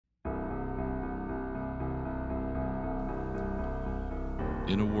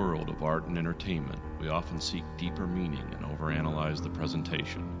In a world of art and entertainment, we often seek deeper meaning and overanalyze the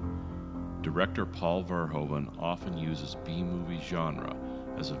presentation. Director Paul Verhoeven often uses B-movie genre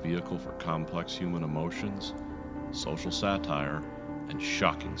as a vehicle for complex human emotions, social satire, and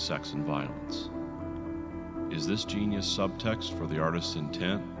shocking sex and violence. Is this genius subtext for the artist's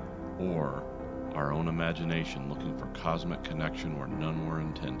intent, or our own imagination looking for cosmic connection where none were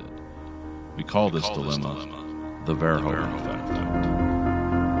intended? We call this dilemma the Verhoeven effect.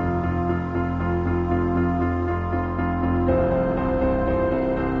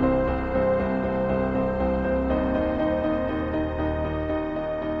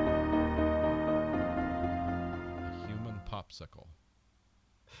 Popsicle.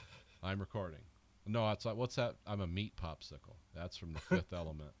 I'm recording. No, it's like, what's that? I'm a meat popsicle. That's from The Fifth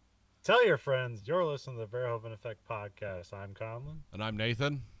Element. Tell your friends you're listening to the Verhoeven Effect podcast. I'm Conlon. And I'm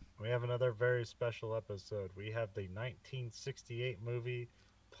Nathan. We have another very special episode. We have the 1968 movie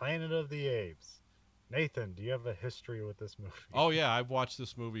Planet of the Apes. Nathan, do you have a history with this movie? Oh, yeah. I've watched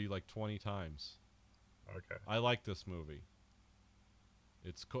this movie like 20 times. Okay. I like this movie.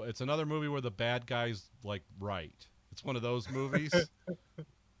 It's cool. It's another movie where the bad guy's like right. It's one of those movies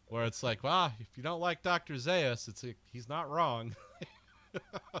where it's like, wow, if you don't like Dr. Zaius, it's like, he's not wrong.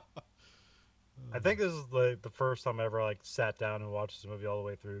 I think this is the first time I ever sat down and watched this movie all the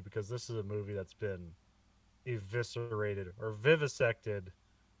way through, because this is a movie that's been eviscerated or vivisected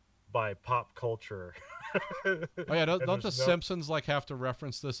by pop culture. Oh yeah, don't the Simpsons have to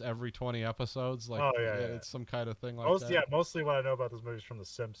reference this every 20 episodes? Yeah. It's some kind of thing that. Yeah, mostly what I know about this movie is from the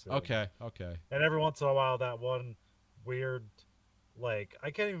Simpsons. Okay. And every once in a while, that one weird, I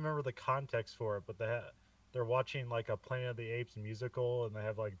can't even remember the context for it, but they're watching a Planet of the Apes musical, and they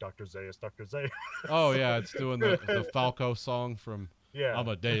have Dr. Zaius. Oh yeah, it's doing the Falco song from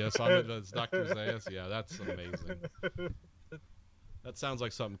Amadeus. It's Dr. Zaius. Yeah, that's amazing. That sounds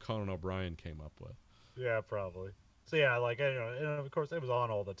like something Conan O'Brien came up with. Yeah, probably. So yeah, and of course it was on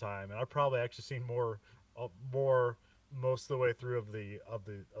all the time, and I've probably actually seen more most of the way through of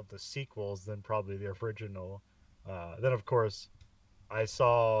the sequels than probably the original. Then of course I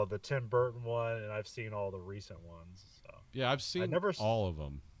saw the Tim Burton one, and I've seen all the recent ones. So. Yeah, I've seen all of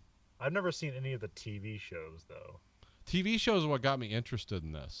them. I've never seen any of the TV shows though. TV shows are what got me interested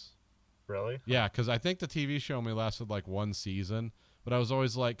in this. Really? Yeah, because I think the TV show only lasted one season, but I was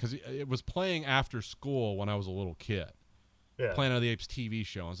always because it was playing after school when I was a little kid. Yeah. Planet of the Apes TV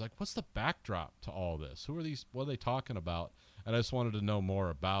show. I was like, what's the backdrop to all this? Who are these? What are they talking about? And I just wanted to know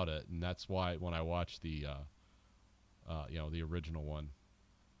more about it, and that's why when I watched the original one.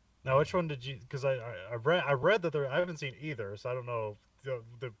 Now, which one did you? Because I read that I haven't seen either, so I don't know.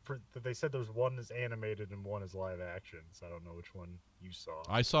 They said there's one is animated and one is live action, so I don't know which one you saw.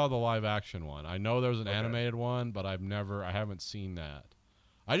 I saw the live action one. I know there's an animated one, but I haven't seen that.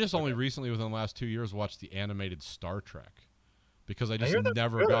 I just only recently, within the last 2 years, watched the animated Star Trek, because I just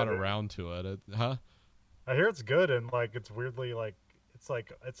never got around to it. I hear it's good, and it's weirdly it's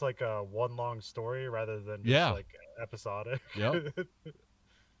like a one long story rather than just episodic. Yep.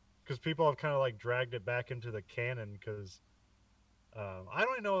 Because people have kind of dragged it back into the canon, because I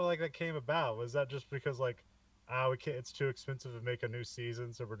don't even know that came about. Was that just because it's too expensive to make a new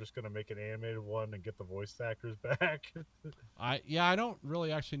season, so we're just going to make an animated one and get the voice actors back? I don't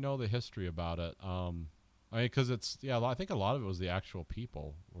really actually know the history about it. Because I think a lot of it was the actual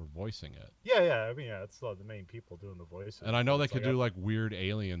people were voicing it. Yeah. I mean, it's the main people doing the voices. And I know they could do weird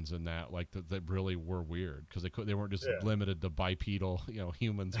aliens in that, that really were weird, because they weren't just limited to bipedal,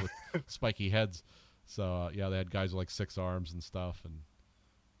 humans with spiky heads. So they had guys with 6 arms and stuff.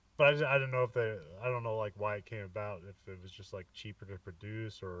 But I don't know I don't know why it came about. If it was just cheaper to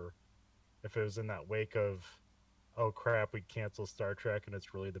produce, or if it was in that wake of, oh crap, we canceled Star Trek and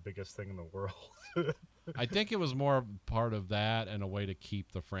it's really the biggest thing in the world. I think it was more part of that and a way to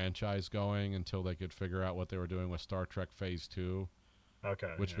keep the franchise going until they could figure out what they were doing with Star Trek Phase 2.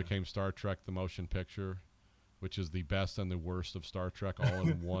 Okay. Which became Star Trek the Motion Picture, which is the best and the worst of Star Trek all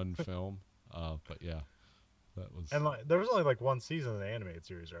in one film. But yeah, that was. And there was only one season of the animated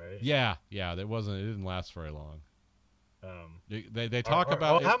series, right? Yeah. It didn't last very long. They talk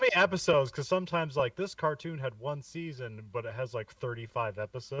about how many episodes? Because sometimes this cartoon had one season, but it has 35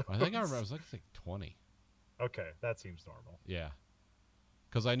 episodes. I think I remember it was 20. Okay, that seems normal. Yeah,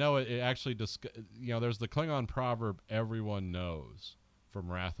 because I know it actually there's the Klingon proverb everyone knows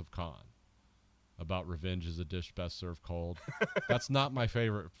from Wrath of Khan about revenge is a dish best served cold. That's not my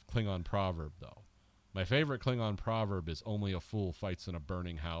favorite Klingon proverb, though. My favorite Klingon proverb is only a fool fights in a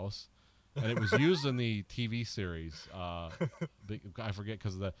burning house. And it was used in the TV series. I forget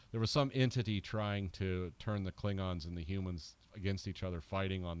because there was some entity trying to turn the Klingons and the humans against each other,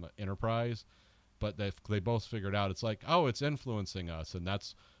 fighting on the Enterprise. But they both figured out it's like, oh, it's influencing us, and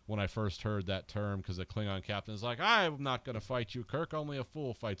that's when I first heard that term, because the Klingon captain is like, I'm not going to fight you, Kirk. Only a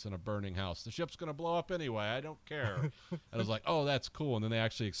fool fights in a burning house. The ship's going to blow up anyway. I don't care. And I was like, oh, that's cool. And then they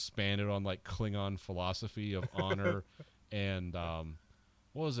actually expanded on like Klingon philosophy of honor and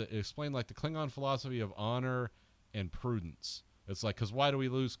what was it? It explained like the Klingon philosophy of honor and prudence. It's like, because why do we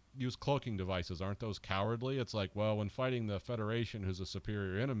use cloaking devices? Aren't those cowardly? It's like, well, when fighting the Federation, who's a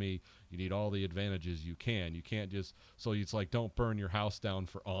superior enemy, you need all the advantages you can. You can't just, so it's like, don't burn your house down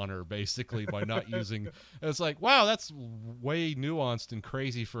for honor, basically, by not using. And it's like, wow, that's way nuanced and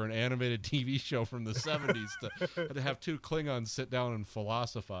crazy for an animated TV show from the 70s to have two Klingons sit down and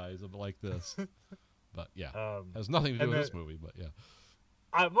philosophize like this. But yeah, has nothing to do with this movie, but yeah.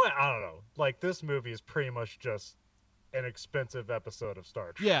 I don't know. Like, this movie is pretty much just an expensive episode of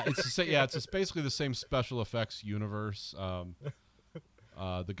Star Trek. Yeah, it's basically the same special effects universe.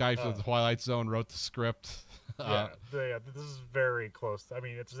 The guy from the Twilight Zone wrote the script. This is very close. I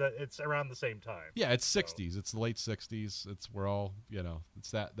mean, it's around the same time. Yeah, it's 60s. It's the late 60s. We're all,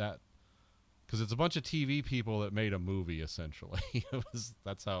 it's that because it's a bunch of TV people that made a movie essentially.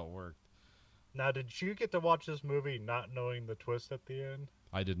 That's how it worked. Now, did you get to watch this movie not knowing the twist at the end?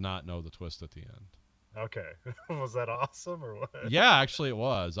 I did not know the twist at the end. Okay. Was that awesome or what? Yeah, actually it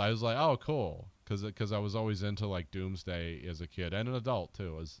was. I was like, oh, cool. Because I was always into like Doomsday as a kid and an adult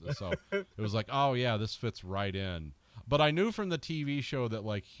too. So it was like, oh yeah, this fits right in. But I knew from the TV show that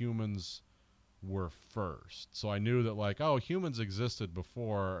like humans were first. So I knew that like, oh, humans existed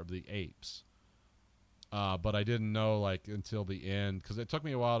before the apes. But I didn't know like until the end, because it took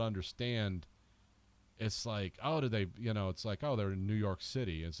me a while to understand. It's like, oh, did they, it's like, oh, they're in New York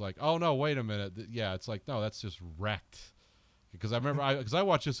City. It's like, oh, no, wait a minute. Yeah, it's like, no, that's just wrecked. Because I remember, because I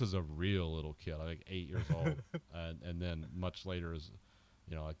watched this as a real little kid, I think 8 years old. And then much later as,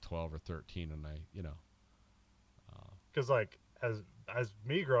 like 12 or 13. And because like, as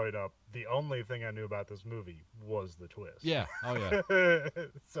me growing up, the only thing I knew about this movie was the twist. Yeah. Oh, yeah.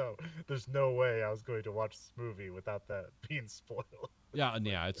 So there's no way I was going to watch this movie without that being spoiled. Yeah, and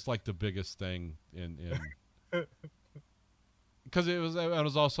yeah, it's like the biggest thing in because it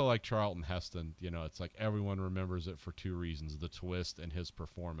was also like Charlton Heston. It's like everyone remembers it for two reasons: the twist and his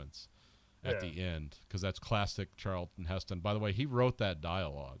performance at the end. Because that's classic Charlton Heston. By the way, he wrote that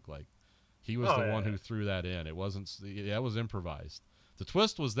dialogue. Like he was the one who threw that in. It wasn't. That was improvised. The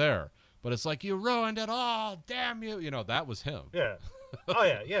twist was there, but it's like, you ruined it all. Damn you! That was him. Yeah. Oh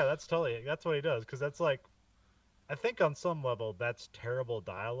yeah. That's what he does. Because that's like. I think on some level that's terrible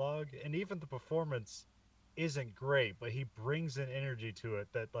dialogue, and even the performance isn't great, but he brings an energy to it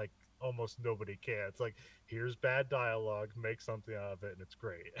that like almost nobody can. It's like, here's bad dialogue, make something out of it, and it's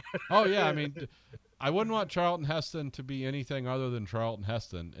great. Oh yeah, I mean, I wouldn't want Charlton Heston to be anything other than Charlton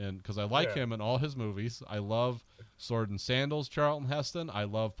Heston, and because I like him in all his movies. I love Sword and Sandals Charlton Heston. I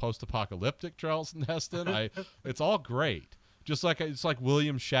love post-apocalyptic Charlton Heston. It's all great. Just like it's like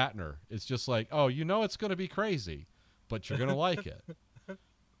William Shatner. It's just like, oh, it's going to be crazy, but you're going to like it.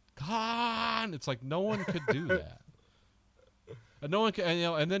 God, it's like no one could do that. And no one can,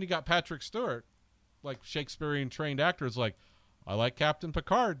 and then you got Patrick Stewart, like Shakespearean trained actor. It's like, I like Captain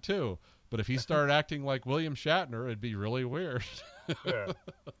Picard too, but if he started acting like William Shatner, it'd be really weird. Yeah.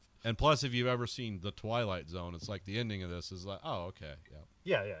 And plus, if you've ever seen The Twilight Zone, it's like the ending of this is like, oh, okay,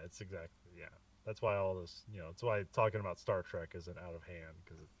 yeah. Yeah, it's exactly, yeah. That's why all this, that's why talking about Star Trek isn't out of hand,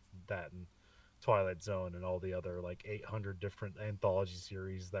 because that and Twilight Zone and all the other like 800 different anthology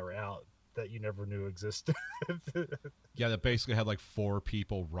series that were out that you never knew existed. Yeah, that basically had like 4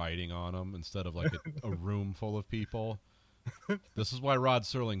 people writing on them instead of like a room full of people. This is why Rod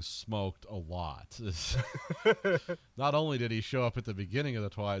Serling smoked a lot. Not only did he show up at the beginning of the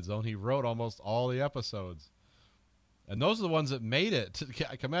Twilight Zone, he wrote almost all the episodes. And those are the ones that made it.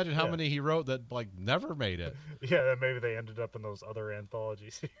 I can imagine how many he wrote that like never made it. Yeah, maybe they ended up in those other anthology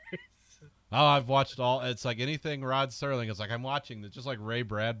series. Oh, I've watched all. It's like anything Rod Serling. It's like I'm watching. It's just like Ray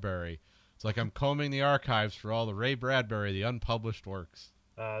Bradbury. It's like I'm combing the archives for all the Ray Bradbury, the unpublished works.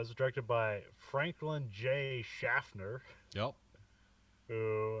 It was directed by Franklin J. Schaffner. Yep.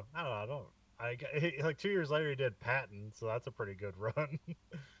 Who like 2 years later he did Patton, so that's a pretty good run.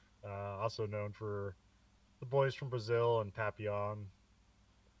 Also known for The Boys from Brazil and Papillon.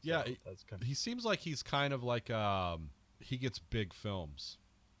 Yeah, he seems like he's kind of like he gets big films.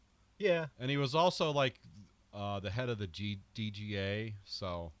 Yeah, and he was also like the head of the DGA,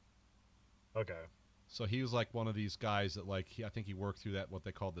 so okay. So he was like one of these guys that like I think he worked through that what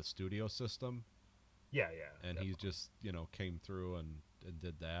they call the studio system. Yeah, And definitely. he just came through and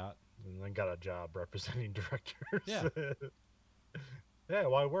did that. And then got a job representing directors. Yeah, Yeah,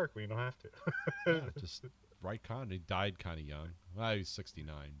 why work when you don't have yeah, to? just right kind. He died kind of young. Well, he's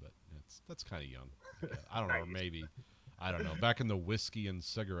 69, but that's kind of young. I don't know, or Nice. maybe I don't know. Back in the whiskey and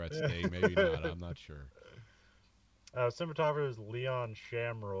cigarettes day, maybe not. I'm not sure. Cinematographer is Leon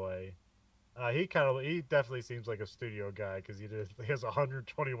Shamroy. He definitely seems like a studio guy because he has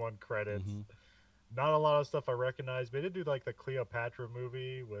 121 credits. Hmm. Not a lot of stuff I recognize, but he did do like the Cleopatra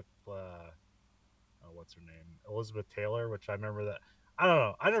movie with what's her name, Elizabeth Taylor, which I remember that. I don't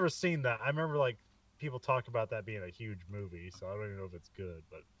know. I never seen that. I remember like people talk about that being a huge movie, so I don't even know if it's good,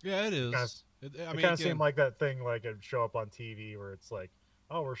 but Yeah, it it kind of is. I it mean, kind of seemed again, like that thing like it'd show up on TV where it's like,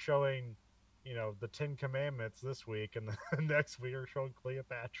 oh, we're showing, the Ten Commandments this week, and the next week we're showing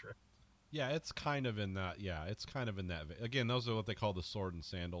Cleopatra. yeah, it's kind of in that. Yeah, it's kind of in that. Again, those are what they call the sword and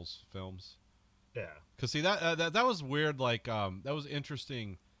sandals films. Yeah, Cause see that was weird. Like that was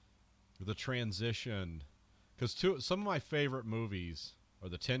interesting. The transition, because some of my favorite movies are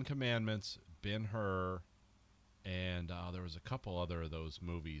the Ten Commandments, Ben Hur, and there was a couple other of those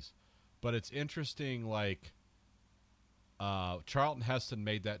movies. But it's interesting, like Charlton Heston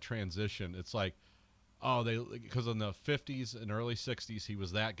made that transition. It's like, oh, because in the 50s and early 60s he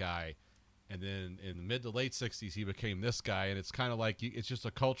was that guy, and then in the mid to late 60s he became this guy, and it's kind of like it's just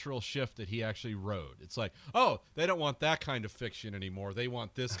a cultural shift that he actually wrote. It's like, oh, they don't want that kind of fiction anymore, they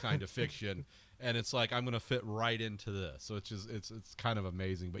want this kind of fiction. And it's like, I'm going to fit right into this. So it's kind of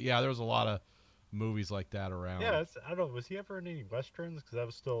amazing. But yeah, there was a lot of movies like that around. yeah. I don't know. Was he ever in any westerns? Because that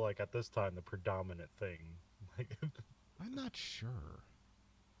was still like at this time the predominant thing. Like, I'm not sure.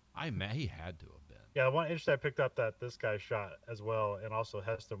 He had to have been. yeah, the one interest I picked up that this guy shot as well, and also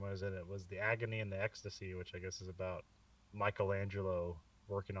Heston was in it, was The Agony and the Ecstasy, which I guess is about Michelangelo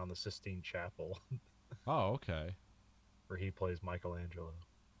working on the Sistine Chapel, Oh, okay. where he plays Michelangelo.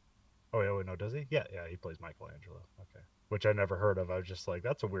 Oh, wait, no, does he? Yeah, he plays Michelangelo. Okay. Which I never heard of. I was just like,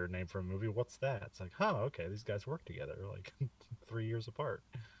 that's a weird name for a movie. What's that? It's like, huh, okay, these guys work together like 3 years apart.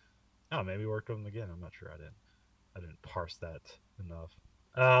 Oh, maybe worked with them again. I'm not sure. I didn't parse that enough.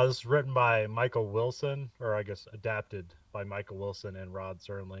 This is written by Michael Wilson, or I guess adapted by Michael Wilson and Rod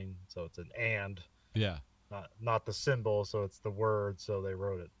Serling. So it's an and, Yeah. not the symbol. So it's the word. So they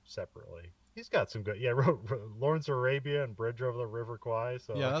wrote it separately. He's got some good. Yeah, wrote Lawrence of Arabia and Bridge over the River Kwai.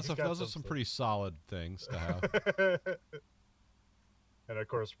 So Yeah, he's got those are some stuff. pretty solid things to have. And of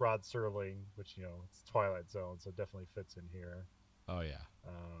course, Rod Serling, which it's Twilight Zone, so it definitely fits in here. Oh yeah.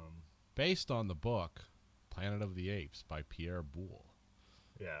 Um, Based on the book Planet of the Apes by Pierre Boulle.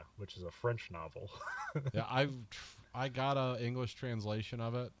 yeah, which is a French novel. Yeah, I got a English translation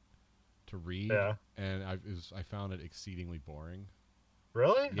of it to read, Yeah. and I found it exceedingly boring.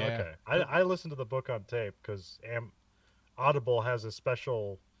 Really? Yeah. Okay. I listened to the book on tape because Audible has a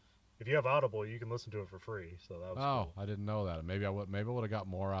special. If you have Audible, you can listen to it for free. So that was Oh, cool. I didn't know that. Maybe I would have got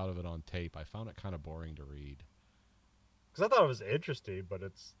more out of it on tape. I found it kind of boring to read. Because I thought it was interesting, but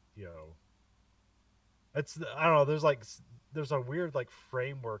it's it's I don't know. There's a weird like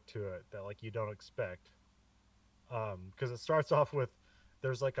framework to it that like you don't expect. Because it starts off with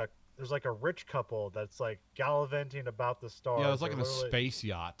there's like a there's like a rich couple that's like gallivanting about the Yeah, it stars. was like They're in a literally space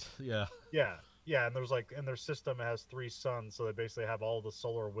yacht. Yeah. yeah, and there's like and their system has 3 suns, so they basically have all the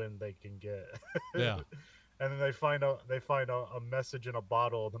solar wind they can get. Yeah. And then they find a message in a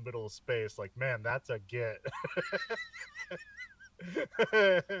bottle in the middle of space. Like, man, that's a get.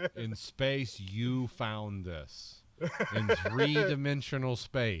 In space, you found this. In three-dimensional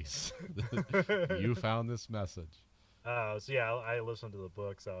space, you found this message. So yeah, I listened to the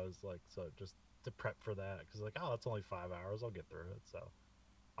book, so I was like, so just to prep for that, because like, oh, it's only 5 hours, I'll get through it. So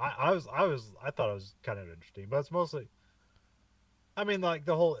I thought it was kind of interesting, but it's mostly, I mean, like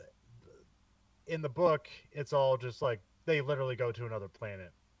the whole in the book, it's all just like they literally go to another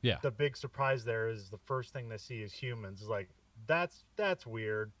planet. Yeah. The big surprise there is the first thing they see is humans. It's like that's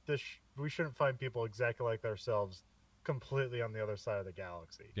weird. We shouldn't find people exactly like ourselves, completely on the other side of the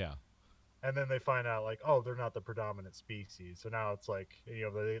galaxy. Yeah. And then they find out like, oh, they're not the predominant species. So now it's like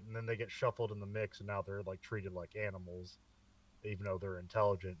and then they get shuffled in the mix, and now they're like treated like animals, even though they're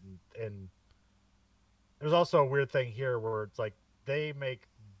intelligent. And there's also a weird thing here where it's like they make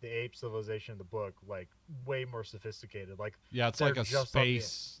the ape civilization in the book like way more sophisticated. Like Yeah, it's they're like a just on the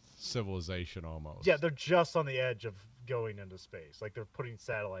space civilization almost. yeah, they're just on the edge of going into space. Like they're putting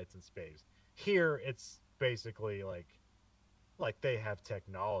satellites in space. Here, it's basically like like they have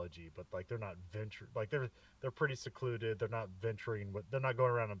technology, but like they're not venture like they're pretty secluded. They're not venturing with they're not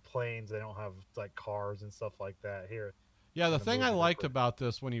going around in planes. They don't have like cars and stuff like that here Yeah, the in the thing I movie. liked about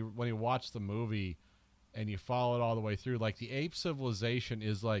this when you watch the movie and you follow it all the way through, like the ape civilization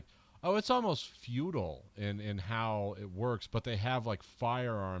is like, oh, it's almost feudal in how it works, but they have like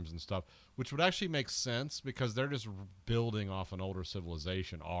firearms and stuff, which would actually make sense because they're just building off an older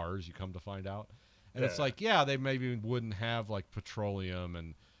civilization, ours, you come to find out. And it's Yeah, like, yeah, they maybe wouldn't have like petroleum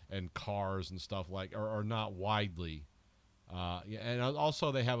and cars and stuff like, or not widely. Yeah, and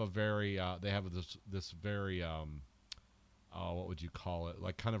also they have a very they have this very what would you call it?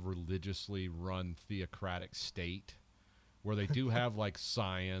 Like kind of religiously run theocratic state where they do have like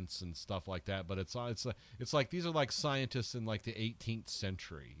science and stuff like that, but it's like these are like scientists in like the 18th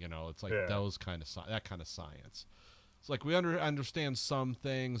century, you know. It's like yeah. those kind of that kind of science. It's like we understand some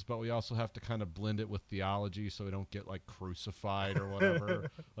things, but we also have to kind of blend it with theology so we don't get like crucified or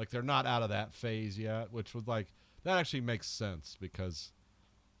whatever. Like they're not out of that phase yet, which was like that actually makes sense because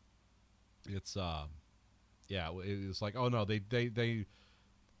it's yeah, it's like, oh no, the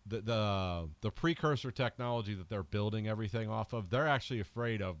precursor technology that they're building everything off of, they're actually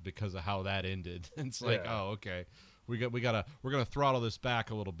afraid of because of how that ended. It's like, Yeah. oh, okay, we're gonna throttle this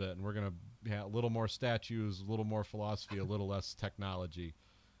back a little bit, and we're gonna have a little more statues, a little more philosophy, a little less technology.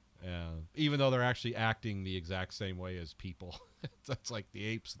 Even though they're actually acting the exact same way as people, that's like the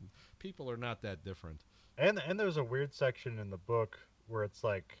apes and people are not that different. And there's a weird section in the book where it's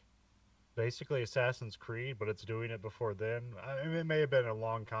like basically Assassin's Creed, but it's doing it before then. I mean, it may have been a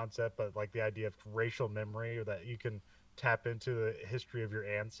long concept, but like the idea of racial memory, or that you can tap into the history of your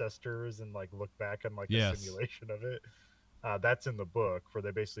ancestors and like look back on like a Yes. simulation of it. That's in the book where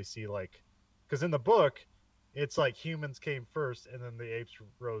they basically see like, because in the book, it's like humans came first and then the apes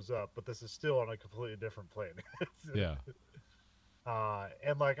rose up, but this is still on a completely different planet. Yeah.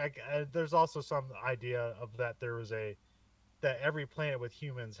 And like there's also some idea of that there was a that every planet with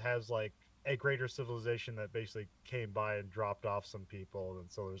humans has like a greater civilization that basically came by and dropped off some people,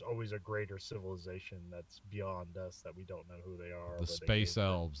 and so there's always a greater civilization that's beyond us that we don't know who they are, The where they came space from.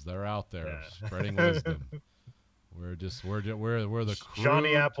 elves, they're out there spreading Yeah. wisdom. We're the Johnny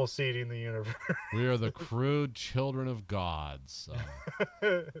crude Appleseed in the universe. we are the crude children of God. So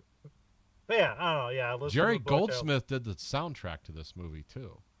But yeah, I don't know. Yeah, I listened to Jerry the book. Goldsmith did the soundtrack to this movie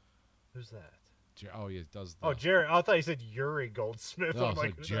too. Who's that? Oh, he does Oh, the. Jerry. I thought you said Yuri Goldsmith. No, I'm it's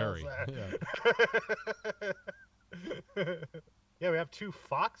like, like who the hell's Jerry. Yeah. that? Yeah, we have two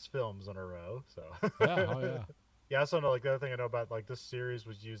Fox films in a row. So Yeah. Oh yeah. yeah, I also know like the other thing I know about like this series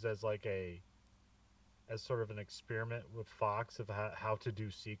was used as like a as sort of an experiment with Fox of how to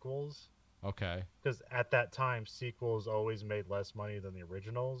do sequels. Okay. Because at that time, sequels always made less money than the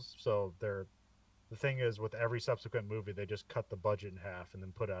originals. So the thing is, with every subsequent movie, they just cut the budget in half and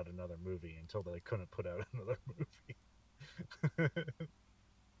then put out another movie until they couldn't put out another movie.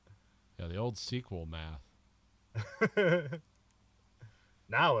 Yeah, the old sequel math.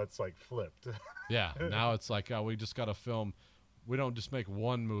 Now it's like flipped. Yeah. Now it's like we just got to film. We don't just make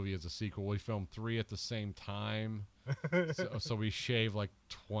one movie as a sequel. We film 3 at the same time. So we shave like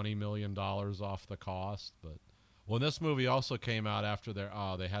 $20 million off the cost. But well, this movie also came out after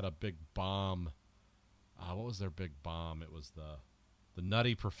they had a big bomb. What was their big bomb? It was the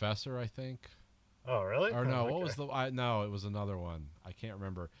Nutty Professor, I think. Oh, really? Or Oh, no, okay. what was no, it was another one. I can't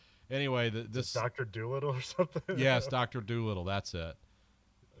remember. Anyway, this Dr. Doolittle or something? yes, Dr. Doolittle, that's it.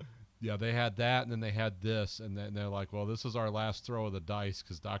 Yeah, they had that, and then they had this, and then they're like, well, this is our last throw of the dice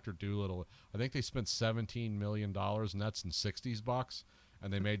because Dr. Doolittle, I think they spent $17 million, and that's in 60s bucks,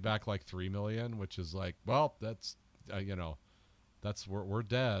 and they made back like $3 million, which is like, well, that's, that's we're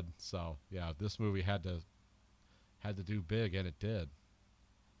dead. So yeah, this movie had to do big, and it did.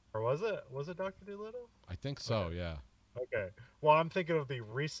 Or was it? Was it Dr. Doolittle? I think so. Okay. Yeah. Okay. Well, I'm thinking of the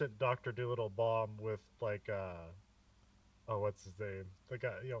recent Dr. Doolittle bomb with like oh, what's his name? The guy,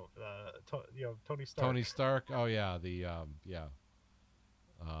 Tony Stark. Tony Stark. Oh yeah, the yeah.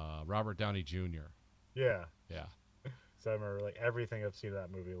 Robert Downey Jr. Yeah. Yeah. So I remember like everything I've seen of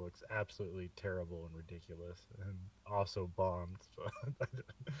that movie looks absolutely terrible and ridiculous, and also bombed.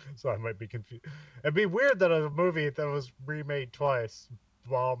 So I might be confused. It'd be weird that a movie that was remade twice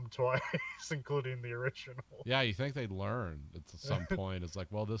bombed twice, including the original. Yeah, you think they'd learn at some point. It's like,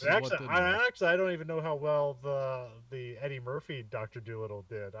 well, this is Actually, what didn't work. I don't even know how well the Eddie Murphy Doctor Dolittle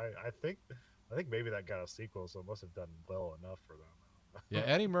did. I think maybe that got a sequel, so it must have done well enough for them. Yeah,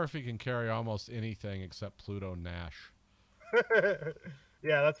 Eddie Murphy can carry almost anything except Pluto Nash.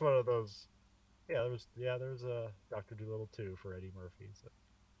 Yeah, that's one of those. There was a Doctor Dolittle 2 for Eddie Murphy. So.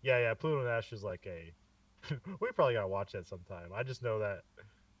 Yeah, Pluto Nash is like a we probably gotta watch that sometime. I just know that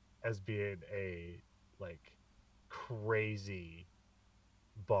as being a like crazy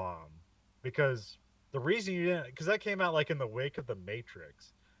bomb because the reason you didn't because that came out like in the wake of the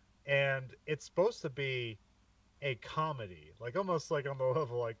Matrix, and it's supposed to be a comedy, like almost like on the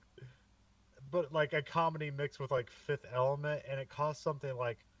level like, but like a comedy mixed with like Fifth Element, and it cost something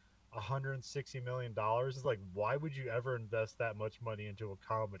like $160 million. It's like, why would you ever invest that much money into a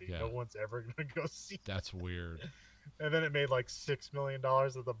comedy? Yeah, No one's ever gonna go see that's weird. and then it made like $6 million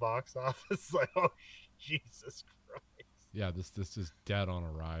at the box office. Like, oh Jesus Yeah, this is dead on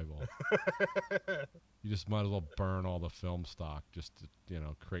arrival. Christ! You just might as well burn all the film stock just to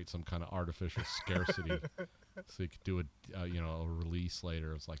create some kind of artificial scarcity, so you could do a release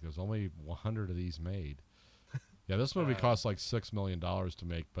later. It's like there's only 100 of these made. Yeah, this movie cost like $6 million to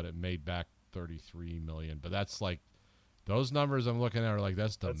make, but it made back 33 million. But that's like those numbers I'm looking at are like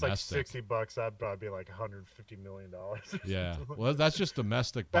that's domestic. That's like $60. That'd probably be like $150 million. Yeah, well, that's just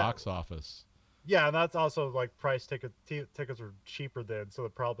domestic box office. Yeah, and that's also like price tickets were cheaper then, so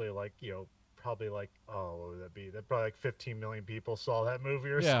it probably like probably like what would that be? That probably like 15 million people saw that movie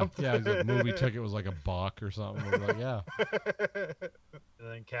or something. Yeah, the movie ticket was like $1 or something. It was like, yeah.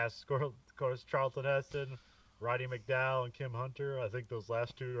 And then cast of course Charlton Heston, Roddy McDowall, and Kim Hunter. I think those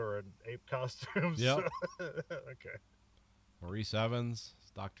last two are in ape costumes. Yep. Okay. Maurice Evans,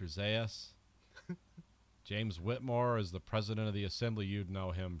 Dr. Zayas. James Whitmore is the president of the assembly. You'd know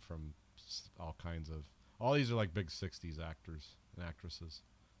him from all kinds of... All these are like big 60s actors and actresses.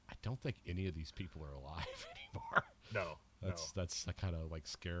 I don't think any of these people are alive anymore. No. That's kind of like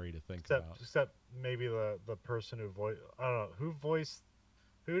scary to think Except, about. Except maybe the person who voiced... I don't know.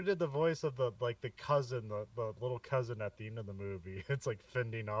 Who did the voice of the cousin, the little cousin at the end of the movie? It's like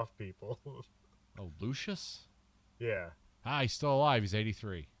fending off people. Oh, Lucius? Yeah. He's still alive. He's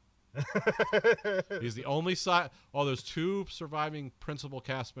 83. He's the only there's two surviving principal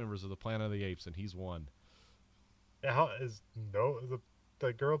cast members of the Planet of the Apes, and he's one. Yeah, how is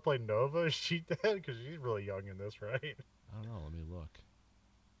the girl played Nova? Is she dead? Because she's really young in this, right? I don't know. Let me look.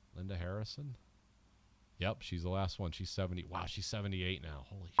 Linda Harrison? Yep, she's the last one. She's 70. Wow, she's 78 now.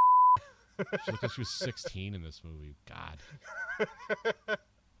 Holy she looked like she was 16 in this movie. God.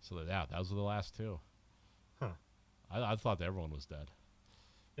 So, yeah, those were the last two. Huh. I thought that everyone was dead.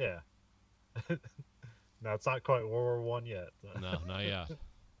 Yeah. No, it's not quite World War One yet. No, not yet.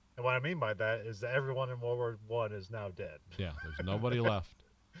 And what I mean by that is that everyone in World War One is now dead. Yeah, there's nobody left.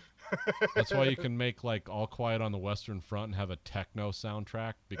 That's why you can make like All Quiet on the Western Front and have a techno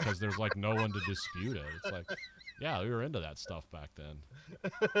soundtrack, because there's like no one to dispute it. It's like, yeah, we were into that stuff back then.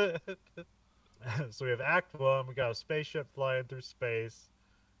 So we have Act One. We got a spaceship flying through space.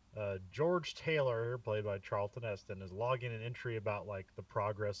 George Taylor, played by Charlton Heston, is logging an entry about like the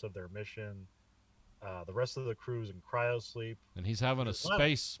progress of their mission. The rest of the crew's in cryosleep, and he's having a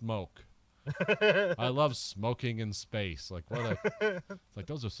space smoke. I love smoking in space. Like it's like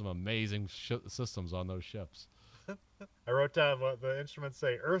those are some amazing systems on those ships. I wrote down what the instruments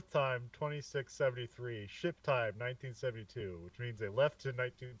say: Earth time 2673, ship time 1972, which means they left in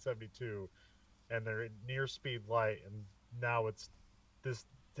 1972, and they're in near speed light, and now it's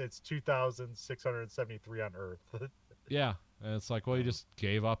 2673 on Earth. Yeah, and it's like, well, you just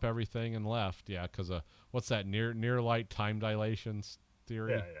gave up everything and left. Yeah, because what's that near light time dilation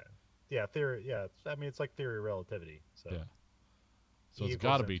theory? Yeah, theory. Yeah, I mean, it's like theory of relativity. So yeah, so it's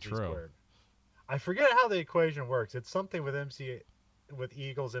got to be true. Squared. I forget how the equation works. It's something with E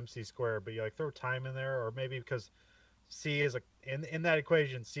equals MC squared, but you like throw time in there, or maybe because c is in that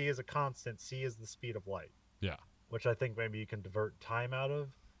equation, c is a constant. C is the speed of light. Yeah, which I think maybe you can divert time out of.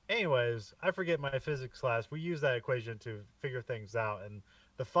 Anyways, I forget my physics class. We use that equation to figure things out, and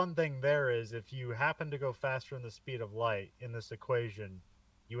the fun thing there is if you happen to go faster than the speed of light in this equation,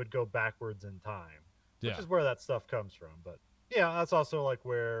 you would go backwards in time, which is where that stuff comes from. But yeah, that's also like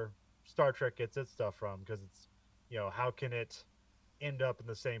where Star Trek gets its stuff from, because it's, how can it end up in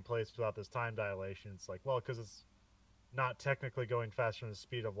the same place without this time dilation? It's like, well, because it's not technically going faster than the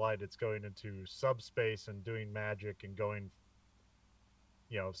speed of light. It's going into subspace and doing magic and going,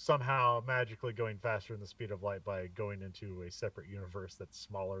 somehow magically going faster than the speed of light by going into a separate universe that's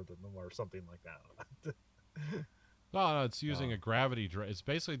smaller than them or something like that. No, it's using a gravity drive. It's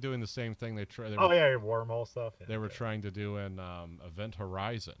basically doing the same thing wormhole stuff. Yeah, they were trying to do in Event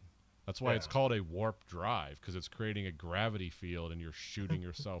Horizon. That's why it's called a warp drive, because it's creating a gravity field and you're shooting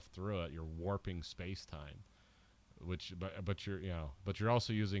yourself through it. You're warping space-time, but you're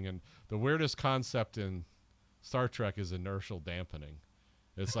also using the weirdest concept in Star Trek is inertial dampening.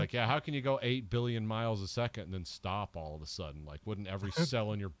 It's like, yeah, how can you go 8 billion miles a second and then stop all of a sudden? Like, wouldn't every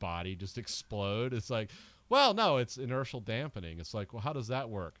cell in your body just explode? It's like, well, no, it's inertial dampening. It's like, well, how does that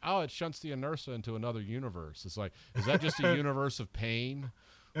work? Oh, it shunts the inertia into another universe. It's like, is that just a universe of pain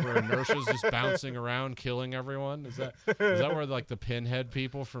where inertia is just bouncing around, killing everyone? Is that where like the pinhead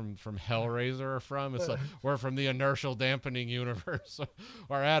people from Hellraiser are from? It's like, we're from the inertial dampening universe.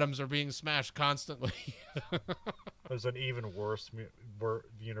 Our atoms are being smashed constantly. There's an even worse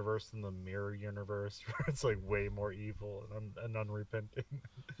universe than the mirror universe, where it's like way more evil and unrepenting.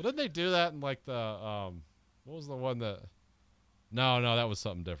 But didn't they do that in like the what was the one that? No, that was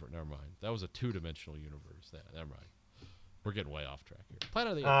something different. Never mind. That was a 2-dimensional universe. Yeah, never mind. We're getting way off track here.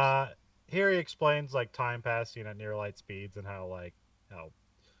 Planet of the Apes. Here he explains like time passing at near light speeds and how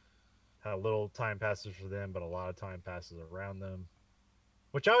little time passes for them, but a lot of time passes around them.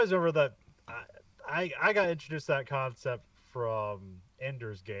 Which I always remember that I got introduced to that concept from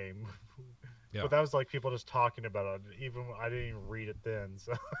Ender's Game. Yeah. But that was like people just talking about it. Even I didn't even read it then.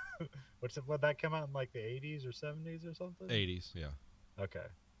 So, would that come out in like the 80s or 70s or something? 80s, yeah. Okay,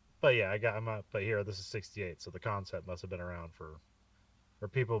 but yeah, but here this is 68, so the concept must have been around or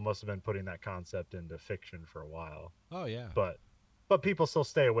people must have been putting that concept into fiction for a while. Oh yeah. But people still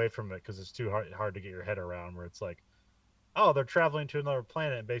stay away from it because it's too hard to get your head around. Where it's like, oh, they're traveling to another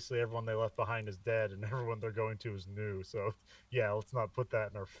planet, and basically everyone they left behind is dead, and everyone they're going to is new. So, yeah, let's not put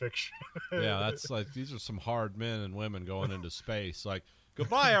that in our fiction. Yeah, that's like, these are some hard men and women going into space. Like,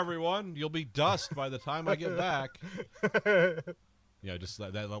 goodbye, everyone. You'll be dust by the time I get back. Yeah, just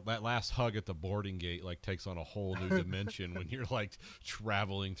that last hug at the boarding gate, like, takes on a whole new dimension when you're, like,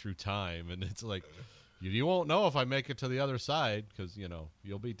 traveling through time. And it's like, you won't know if I make it to the other side because,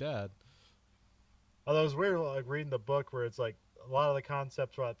 you'll be dead. Although it was weird, like reading the book where it's like a lot of the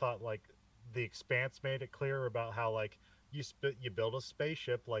concepts where I thought like the Expanse made it clear about how like you build a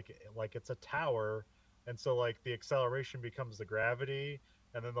spaceship like it's a tower, and so like the acceleration becomes the gravity,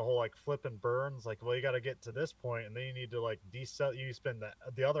 and then the whole like flip and burns like, well, you got to get to this point, and then you need to like you spend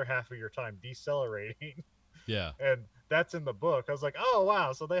the other half of your time decelerating. Yeah. And that's in the book. I was like, oh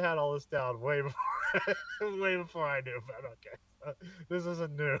wow, so they had all this down way before I knew about it. Okay, this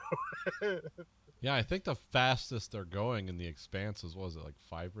isn't new. Yeah, I think the fastest they're going in the Expanse is, what was it, like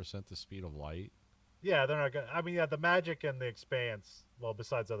 5% the speed of light? Yeah, they're not good. I mean, yeah, the magic in the Expanse, well,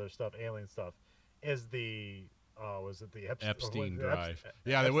 besides other stuff, alien stuff, is the was it the Epstein drive?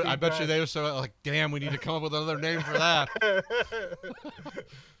 Yeah, Epstein I bet you they were so like, damn, we need to come up with another name for that.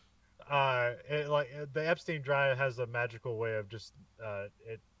 The Epstein drive has a magical way of just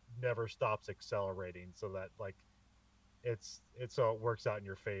it never stops accelerating, so that like it's so it works out in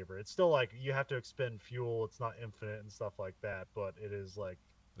your favor. It's still like you have to expend fuel. It's not infinite and stuff like that, but it is like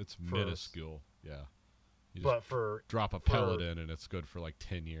it's minuscule. Yeah, you but for drop a pellet in and it's good for like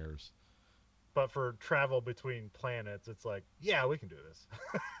 10 years. But for travel between planets, it's like, yeah, we can do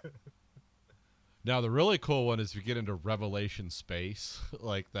this. Now the really cool one is if you get into Revelation Space,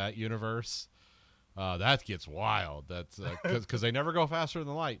 like that universe, that gets wild. That's because they never go faster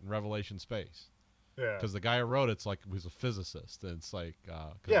than light in Revelation Space. Yeah, because the guy who wrote it's like he's a physicist, and it's like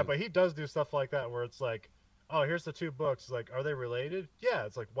but he does do stuff like that where it's like, oh, here's the two books. Like, are they related? Yeah.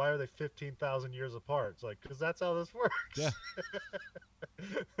 It's like, why are they 15,000 years apart? It's like, because that's how this works. Yeah.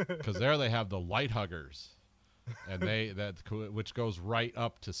 Because there they have the light huggers, and which goes right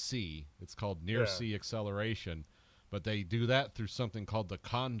up to C. It's called near C acceleration, but they do that through something called the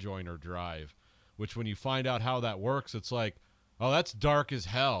conjoiner drive, which when you find out how that works, it's like, oh, that's dark as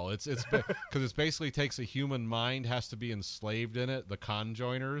hell. It's because it basically takes a human mind, has to be enslaved in it. The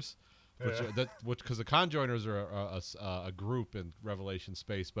conjoiners, because the conjoiners are a group in Revelation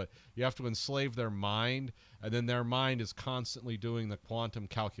Space, but you have to enslave their mind, and then their mind is constantly doing the quantum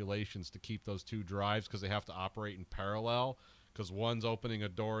calculations to keep those two drives because they have to operate in parallel. Because one's opening a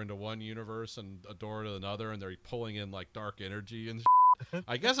door into one universe and a door to another, and they're pulling in like dark energy and.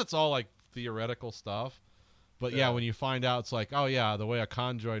 I guess it's all like theoretical stuff. But yeah, when you find out, it's like, oh yeah, the way a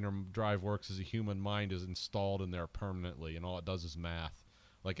conjoiner drive works is a human mind is installed in there permanently, and all it does is math.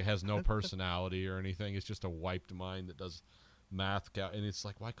 Like it has no personality or anything. It's just a wiped mind that does math. And it's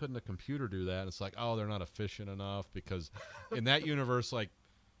like, why couldn't a computer do that? And it's like, oh, they're not efficient enough because in that universe, like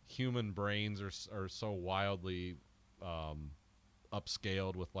human brains are so wildly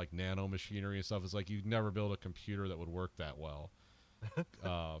upscaled with like nanomachinery and stuff. It's like you'd never build a computer that would work that well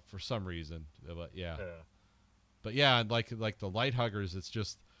for some reason. But yeah. But yeah, like the light huggers, it's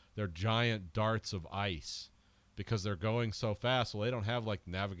just they're giant darts of ice because they're going so fast. Well, they don't have like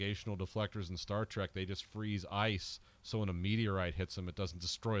navigational deflectors in Star Trek. They just freeze ice, so when a meteorite hits them, it doesn't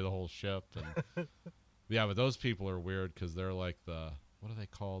destroy the whole ship. And yeah, but those people are weird because they're like what are they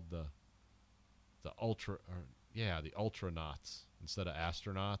called, the the ultranauts instead of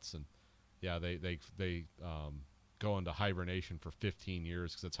astronauts, and they go into hibernation for 15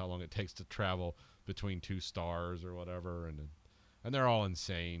 years because that's how long it takes to travel between two stars or whatever, and they're all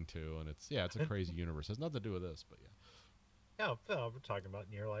insane too, and it's a crazy universe. It has nothing to do with this, but yeah. Yeah, Phil, we're talking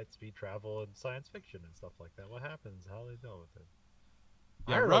about near light speed travel and science fiction and stuff like that. What happens? How do they deal with it?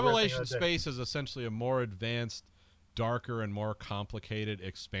 Yeah, Revelation Space is essentially a more advanced, darker, and more complicated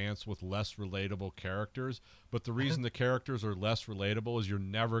expanse with less relatable characters. But the reason the characters are less relatable is you're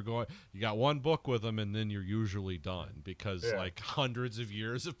never going. You got one book with them, and then you're usually done because like hundreds of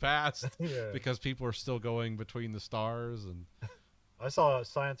years have passed because people are still going between the stars. And I saw a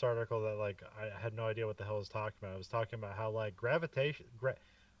science article that like I had no idea what the hell it was talking about. It was talking about how like gravitation,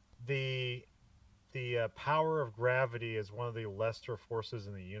 the power of gravity is one of the lesser forces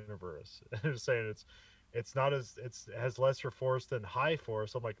in the universe. It was saying it has lesser force than high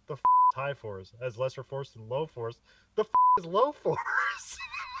force. I'm like, the is high force? It has lesser force than low force. The is low force?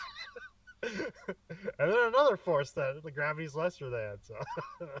 And then another force that the gravity's lesser than. So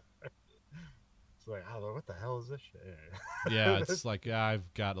it's like, oh, what the hell is this shit? Yeah, it's like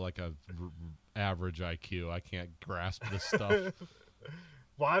I've got like a average IQ. I can't grasp this stuff.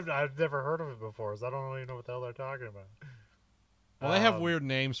 Well, I've never heard of it before, so I don't really know what the hell they're talking about. Well, they have weird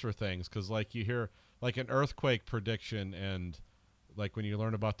names for things because, like, you hear like an earthquake prediction, and like when you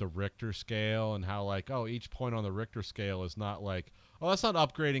learn about the Richter scale and how like, oh, each point on the Richter scale is not like, oh, that's not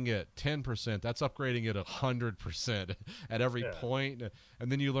upgrading it 10%, that's upgrading it 100% at every point.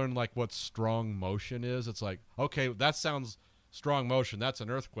 And then you learn like what strong motion is. It's like, okay, that sounds strong motion. That's an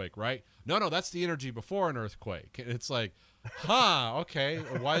earthquake, right? No, that's the energy before an earthquake. And it's like, huh, okay.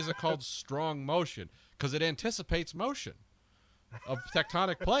 Why is it called strong motion? Because it anticipates motion of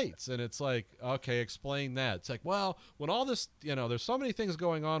tectonic plates. And it's like, okay, explain that. It's like, well, when all this, there's so many things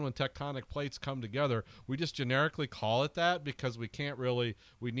going on when tectonic plates come together, we just generically call it that because we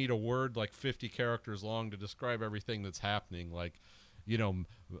need a word like 50 characters long to describe everything that's happening. Like,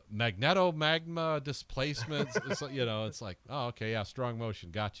 magneto-magma displacements. It's like, oh, okay, yeah, strong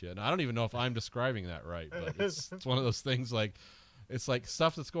motion, gotcha. And I don't even know if I'm describing that right, but it's one of those things like, it's like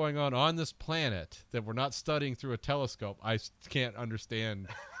stuff that's going on this planet that we're not studying through a telescope. I can't understand.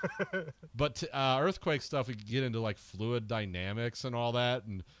 But earthquake stuff, we can get into like fluid dynamics and all that,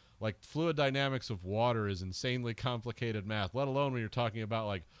 and like fluid dynamics of water is insanely complicated math, let alone when you're talking about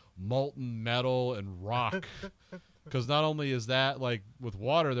like molten metal and rock. Because not only is that like with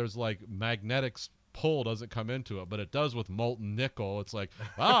water, there's like magnetics pull doesn't come into it, but it does with molten nickel. It's like,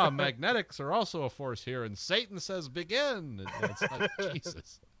 magnetics are also a force here, and Satan says begin. And it's like,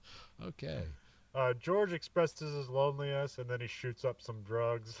 Jesus. Okay. George expresses his loneliness, and then he shoots up some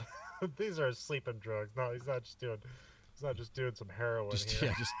drugs. These are sleeping drugs. No, he's not just doing some heroin. Just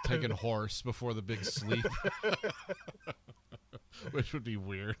taking horse before the big sleep, which would be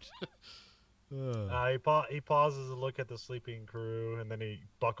weird. He pauses to look at the sleeping crew, and then he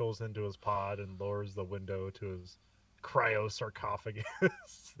buckles into his pod and lowers the window to his cryo sarcophagus.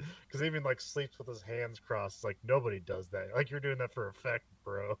 Because he even like sleeps with his hands crossed. It's like, nobody does that. Like, you're doing that for effect,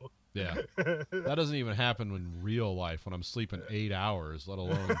 bro. Yeah, that doesn't even happen in real life when I'm sleeping 8 hours, let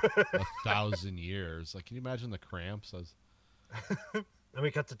alone 1,000 years. Like, can you imagine the cramps? Then we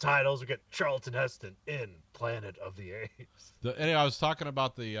cut the titles. We get Charlton Heston in Planet of the Apes. Anyway, I was talking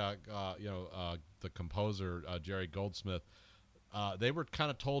about the composer Jerry Goldsmith. They were kind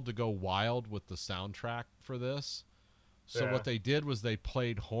of told to go wild with the soundtrack for this. So what they did was they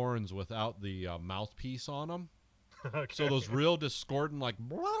played horns without the mouthpiece on them. Okay. So those real discordant like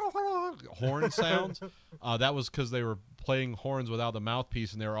horn sounds. That was because they were playing horns without the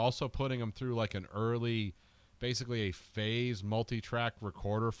mouthpiece, and they were also putting them through like an early, basically a phase multi-track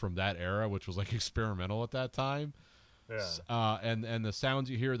recorder from that era, which was like experimental at that time. Yeah. And the sounds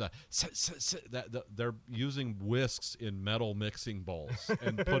you hear, they're using whisks in metal mixing bowls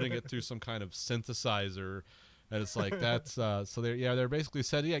and putting it through some kind of synthesizer. And it's like, that's so they're basically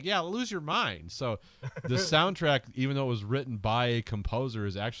said, lose your mind. So the soundtrack, even though it was written by a composer,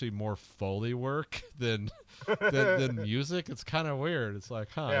 is actually more Foley work than music. It's kind of weird. It's like,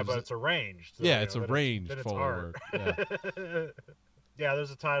 yeah, but it's arranged. So, it's arranged Foley work. Yeah. Yeah, there's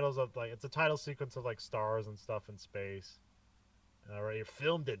the titles of like, it's a title sequence of like stars and stuff in space. Already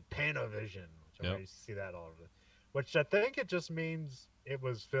filmed in Panavision, which I already see that all over. Which I think it just means it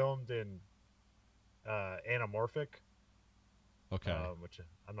was filmed in anamorphic. Okay. Which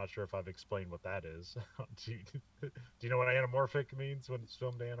I'm not sure if I've explained what that is. Do you know what anamorphic means when it's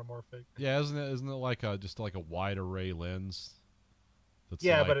filmed anamorphic? Yeah, isn't it like just like a wide array lens? That's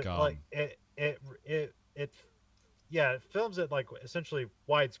but yeah, it films it like essentially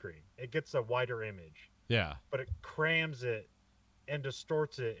widescreen. It gets a wider image, Yeah. but it crams it and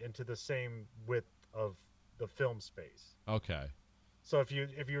distorts it into the same width of the film space. Okay. So if you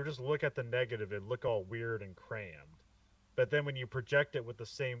were just look at the negative, it'd look all weird and crammed. But then when you project it with the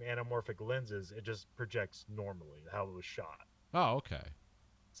same anamorphic lenses, it just projects normally how it was shot. Oh, okay.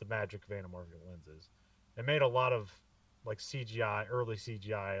 It's the magic of anamorphic lenses. It made a lot of like CGI, early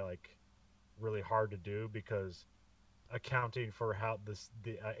CGI, like really hard to do because accounting for how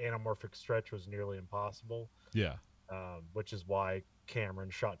the anamorphic stretch was nearly impossible. Yeah. Which is why Cameron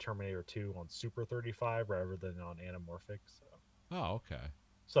shot Terminator 2 on Super 35 rather than on anamorphic. Oh, okay.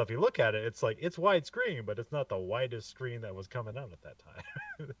 So if you look at it, it's like it's widescreen, but it's not the widest screen that was coming out at that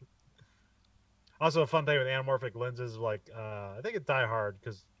time. Also, a fun thing with anamorphic lenses, like I think it's Die Hard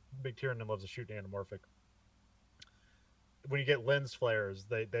because Big Tyrannon loves to shoot anamorphic. When you get lens flares,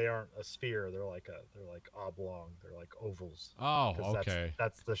 they aren't a sphere. They're like oblong. They're like ovals. Oh, okay.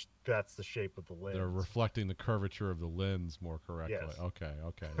 That's the shape of the lens. They're reflecting the curvature of the lens more correctly. Yes. Okay,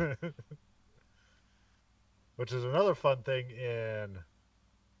 okay. Which is another fun thing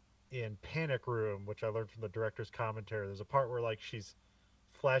in Panic Room, which I learned from the director's commentary. There's a part where like she's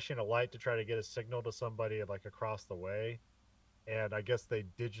flashing a light to try to get a signal to somebody like across the way, and I guess they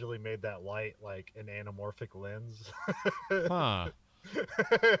digitally made that light like an anamorphic lens. Huh.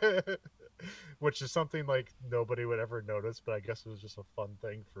 Which is something like nobody would ever notice, but I guess it was just a fun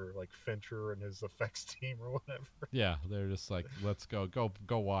thing for like Fincher and his effects team or whatever. Yeah, they're just like, let's go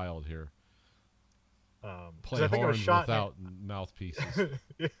wild here. Play I think horns without mouthpieces.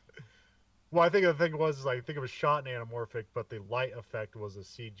 Well, I think the thing was, is I think it was shot in anamorphic, but the light effect was a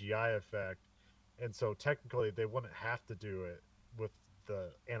CGI effect, and so technically they wouldn't have to do it with the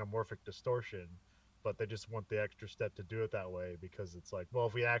anamorphic distortion, but they just want the extra step to do it that way because it's like, well,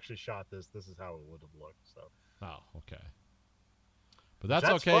 if we actually shot this, this is how it would have looked. So. Oh, okay. But that's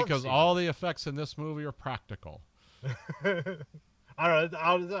okay because all the effects in this movie are practical. I don't know.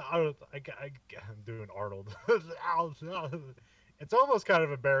 I'm doing Arnold. It's almost kind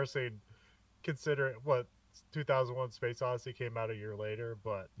of embarrassing considering what 2001 Space Odyssey came out a year later,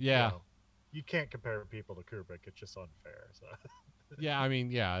 but yeah, you can't compare people to Kubrick. It's just unfair. So. Yeah, I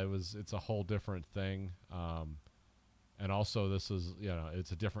mean, yeah, it's a whole different thing. And also this is,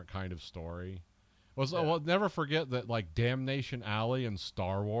 it's a different kind of story. Well, never forget that like Damnation Alley and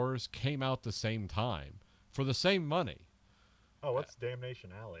Star Wars came out the same time for the same money. Oh, what's Damnation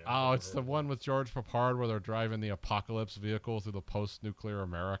Alley? Oh, it's the one with George Papard where they're driving the apocalypse vehicle through the post-nuclear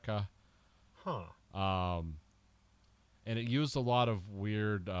America. Huh. And it used a lot of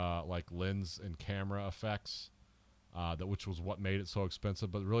weird like lens and camera effects, which was what made it so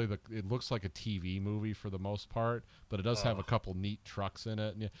expensive. But really, it looks like a TV movie for the most part. But it does have a couple neat trucks in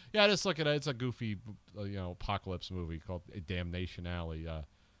it. And yeah, just look at it. It's a goofy, apocalypse movie called Damnation Alley.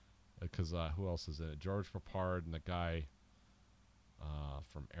 Because who else is in it? George Papard and the guy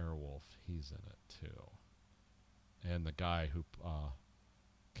from Airwolf. He's in it too. And the guy who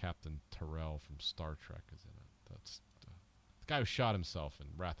Captain Terrell from Star Trek is in it. That's the guy who shot himself in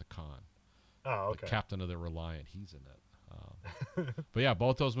Wrath of Khan. Oh, okay. The captain of the Reliant. He's in it. But yeah,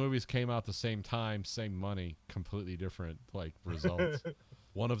 both those movies came out the same time, same money, completely different like results.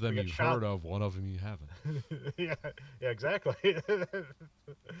 One of them you've heard of, one of them you haven't. yeah, exactly.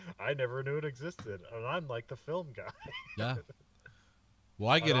 I never knew it existed, and I'm like the film guy. Yeah. Well,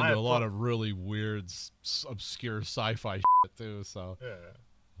 I get into a lot of really weird, obscure sci-fi shit too. So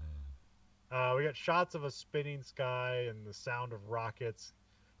yeah. We got shots of a spinning sky and the sound of rockets.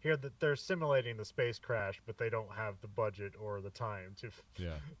 Here, that they're simulating the space crash, but they don't have the budget or the time to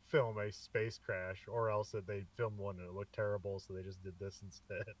film a space crash, or else that they filmed one and it looked terrible, so they just did this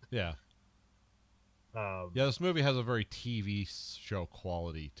instead. Yeah. This movie has a very TV show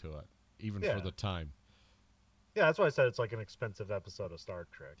quality to it, even for the time. Yeah, that's why I said it's like an expensive episode of Star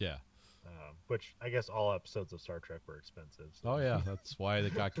Trek. Yeah. Which I guess all episodes of Star Trek were expensive. So. Oh, yeah. That's why they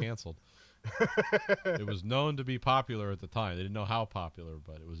got canceled. It was known to be popular at the time. They didn't know how popular,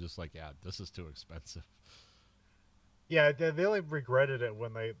 but it was just like, yeah, this is too expensive. Yeah, they only regretted it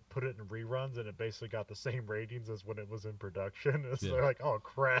when they put it in reruns and it basically got the same ratings as when it was in production. So they're like, oh,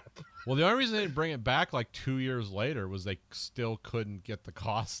 crap. Well, the only reason they didn't bring it back like 2 years later was they still couldn't get the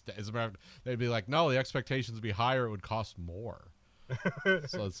cost. As a matter of fact, they'd be like, no, the expectations would be higher. It would cost more.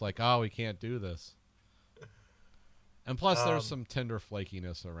 So it's like, oh, we can't do this. And plus, there's some tender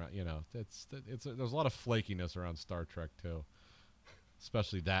flakiness around. There's a lot of flakiness around Star Trek too,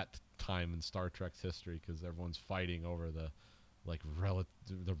 especially that time in Star Trek's history because everyone's fighting over the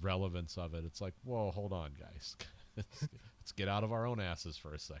relevance of it. It's like, whoa, hold on, guys, let's get out of our own asses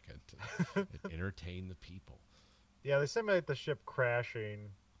for a second and entertain the people. Yeah, they simulate the ship crashing.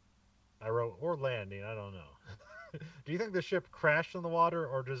 I wrote or landing. I don't know. Do you think the ship crashed in the water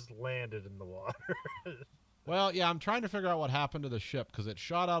or just landed in the water? Well, yeah, I'm trying to figure out what happened to the ship because it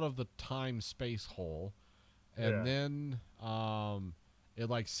shot out of the time space hole, and Yeah, then it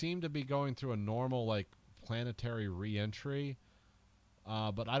like seemed to be going through a normal like planetary reentry.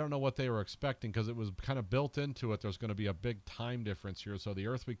 But I don't know what they were expecting because it was kind of built into it. There's going to be a big time difference here. So the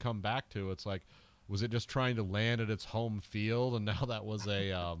Earth we come back to, it's like, was it just trying to land at its home field, and now that was a,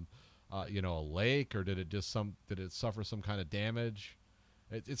 a lake, or did it suffer some kind of damage?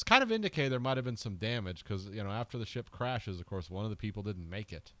 It's kind of indicated there might have been some damage because after the ship crashes, of course, one of the people didn't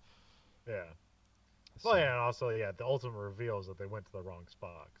make it. yeah. Well, So yeah, and also, yeah, the ultimate reveal is that they went to the wrong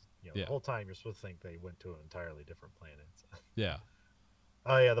spot. 'Cause, the yeah, whole time you're supposed to think they went to an entirely different planet. yeah,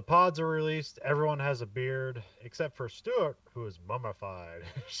 Oh yeah, the pods are released. Everyone has a beard except for Stuart, who is mummified.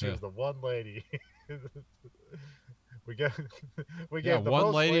 She yeah, was the one lady. we get we yeah. gave the One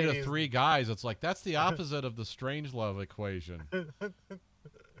most lady to ladies. three guys. It's like that's the opposite of the strange love equation.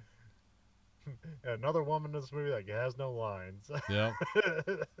 Another woman in this movie that has no lines. Yep.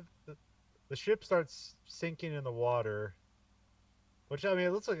 The ship starts sinking in the water, which, I mean,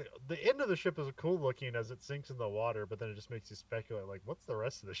 it looks like the end of the ship is cool looking as it sinks in the water, but then it just makes you speculate, like, what's the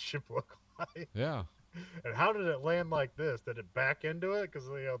rest of the ship look like? Yeah. And how did it land like this? Did it back into it? Because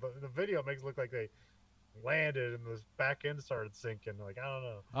the video makes it look like they landed and the back end started sinking. Like, I don't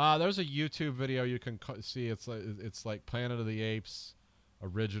know. There's a YouTube video you can see. It's like Planet of the Apes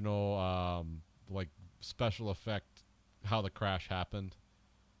original, like special effect, how the crash happened,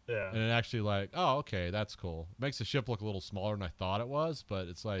 Yeah. and it actually like, oh, okay, that's cool. It makes the ship look a little smaller than I thought it was, but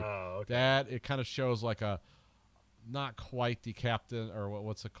it's like Oh, okay. that. It kind of shows like a not quite the captain or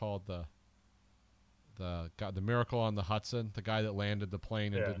what's it called the Miracle on the Hudson, the guy that landed the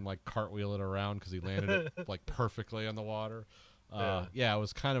plane and Yeah. didn't like cartwheel it around because he landed it like perfectly on the water. Yeah. Yeah, it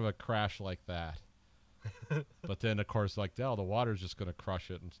was kind of a crash like that. But then, of course, like, oh, the water's just going to crush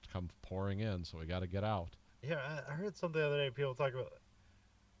it and come pouring in, so we got to get out. Yeah, I heard something the other day. People talk about.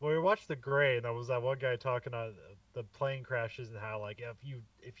 Well, we watched The Gray, and there was that one guy talking about the plane crashes and how, like, if you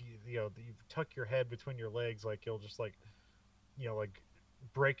tuck your head between your legs, like, you'll just like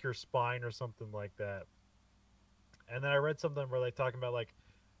break your spine or something like that. And then I read something where they talking about, like,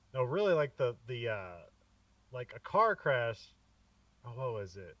 no, really, like the like a car crash. Oh, what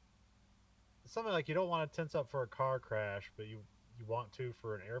was it? Something like you don't want to tense up for a car crash, but you want to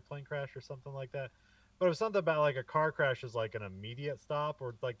for an airplane crash or something like that. But it was something about like a car crash is like an immediate stop,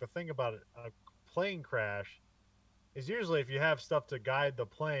 or like the thing about a plane crash is usually if you have stuff to guide the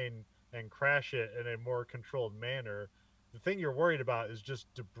plane and crash it in a more controlled manner. The thing you're worried about is just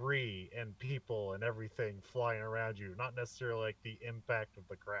debris and people and everything flying around you, not necessarily like the impact of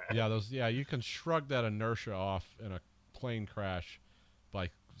the crash. Yeah, you can shrug that inertia off in a plane crash by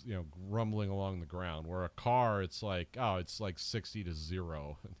rumbling along the ground. Where a car, it's like, oh, it's like 60 to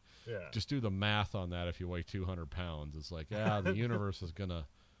 0. Yeah. Just do the math on that. If you weigh 200 pounds, it's like, yeah, the universe is gonna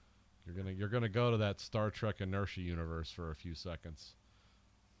you're gonna go to that Star Trek inertia universe for a few seconds.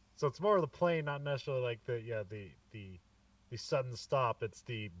 So it's more of the plane, not necessarily like the sudden stop. It's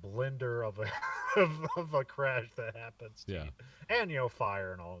the blender of a of a crash that happens to Yeah. you, and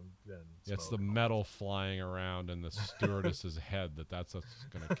fire and all, and It's smoke the and all metal flying around in the stewardess's head that's what's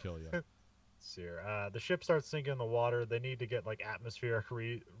going to kill you. that. Here, the ship starts sinking in the water. They need to get like atmospheric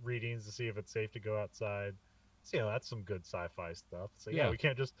readings to see if it's safe to go outside. So that's some good sci-fi stuff. So yeah, Yeah. we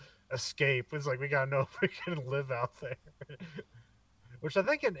can't just escape. It's like we gotta know if we can live out there. Which I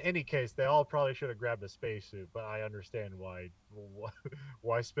think in any case they all probably should have grabbed a spacesuit, but I understand why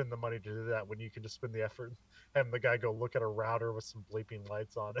spend the money to do that when you can just spend the effort having the guy go look at a router with some bleeping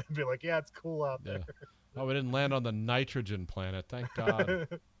lights on it and be like, yeah, it's cool out Yeah. Oh, we didn't land on the nitrogen planet. Thank God. there.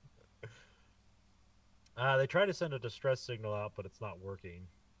 They try to send a distress signal out, but it's not working.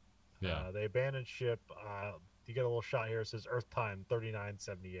 Yeah. They abandoned ship. You get a little shot here. It says Earth time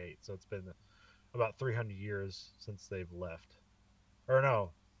 3978, so it's been about 300 years since they've left. Or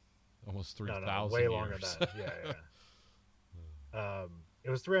no, Almost no, 3,000 way years. longer than that. Yeah, yeah. It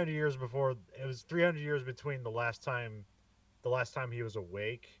was 300 years before. It was 300 years between the last time he was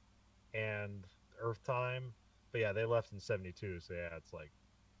awake, and Earth time. But yeah, they left in 72. So yeah, it's like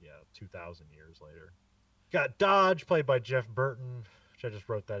 2,000 years later. Got Dodge, played by Jeff Burton, which I just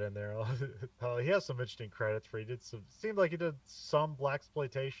wrote that in there. He has some interesting credits for he did some. Seemed like he did some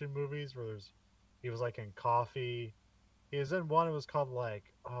blaxploitation movies where he was like in Coffee. He was in one. It was called like,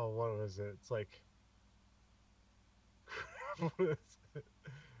 oh, what was it? It's like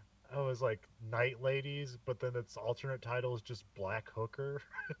I was like Night Ladies, but then its alternate title is just Black Hooker.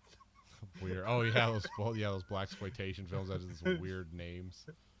 Weird. Oh yeah, those black exploitation films that have these weird names.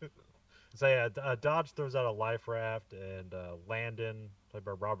 So yeah, Dodge throws out a life raft, and Landon, played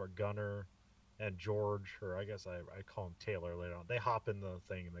by Robert Gunner, and George, or I guess I call him Taylor later on. They hop in the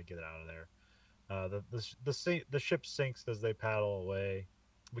thing and they get out of there. The ship sinks as they paddle away.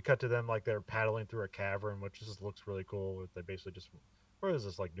 We cut to them like they're paddling through a cavern, which just looks really cool. They basically just, where is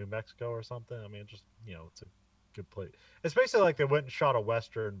this, like New Mexico or something? I mean, just it's a good place. It's basically like they went and shot a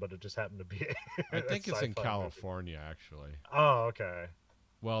western, but it just happened to be. I think it's in sci-fi California, actually. Oh, okay.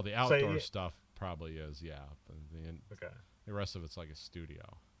 Well, the So, outdoor yeah. stuff probably is, yeah. But Okay. the rest of it's like a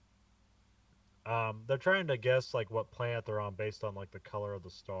studio. They're trying to guess like what planet they're on based on like the color of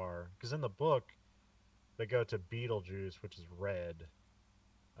the star. Because in the book, they go to Betelgeuse, which is red.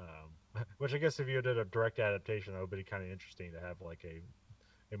 Which I guess if you did a direct adaptation, that would be kind of interesting to have like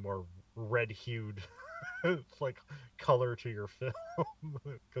a more red-hued like color to your film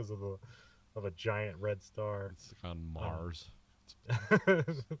because of a giant red star. It's on Mars. But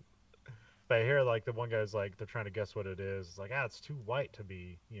I hear like the one guy's like they're trying to guess what it is. It's like it's too white to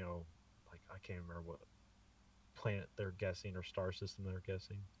be like I can't remember what planet they're guessing or star system they're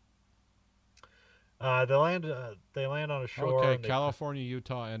guessing. They land on a shore. Okay, California,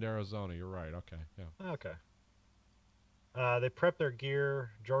 Utah, and Arizona. You're right. Okay, yeah. Okay. They prep their gear.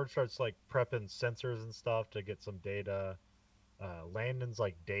 George starts like prepping sensors and stuff to get some data. Landon's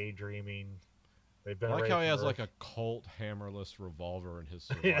like daydreaming. They've been. I like away how he from has Earth. like a Colt hammerless revolver in his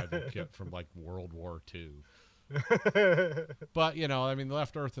survival kit from like World War II. But I mean, they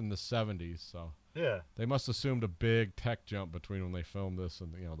left Earth in the 70s, so Yeah. they must have assumed a big tech jump between when they filmed this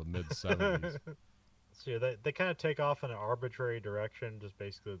and the mid 70s. So yeah, they kind of take off in an arbitrary direction. Just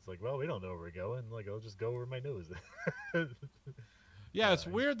basically, it's like, well, we don't know where we're going. Like, I'll just go where my nose is. Yeah, it's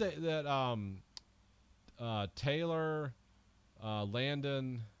weird that Taylor,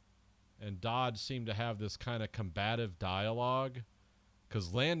 Landon, and Dodge seem to have this kind of combative dialogue,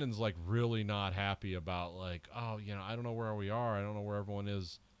 because Landon's like really not happy about like, oh, I don't know where we are. I don't know where everyone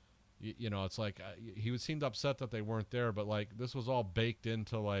is. It's like he would seem upset that they weren't there, but like this was all baked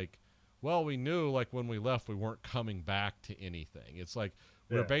into like, well, we knew like when we left we weren't coming back to anything. It's like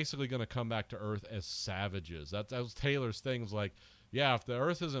we're basically going to come back to Earth as savages. That was Taylor's thing. Was like, yeah, if the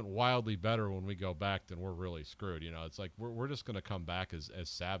Earth isn't wildly better when we go back, then we're really screwed. It's like we're just going to come back as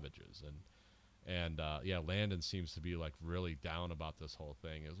savages. And Landon seems to be like really down about this whole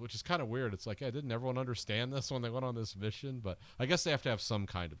thing, which is kind of weird. It's like, didn't everyone understand this when they went on this mission? But I guess they have to have some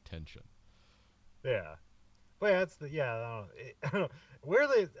kind of tension. Yeah. But yeah, I don't know. Where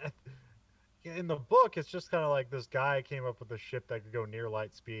they in the book, it's just kind of like this guy came up with a ship that could go near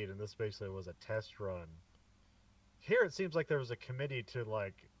light speed, and this basically was a test run. Here, it seems like there was a committee to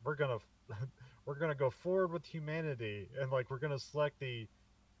like we're gonna go forward with humanity, and like we're gonna select the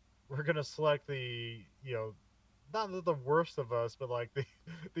not the worst of us, but like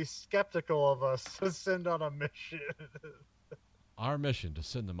the skeptical of us to send on a mission. Our mission to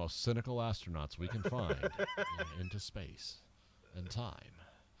send the most cynical astronauts we can find into space and time.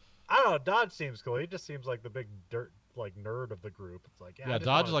 I don't know. Dodge seems cool. He just seems like the big nerd of the group. It's like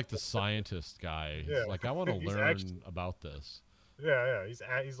Dodge is like the scientist guy. He's like, I want to learn about this. Yeah.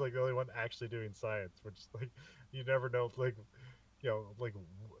 He's like the only one actually doing science, which like you never know. Like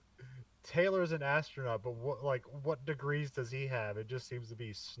Taylor's an astronaut, but what degrees does he have? It just seems to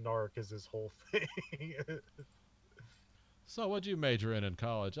be snark is his whole thing. So what'd you major in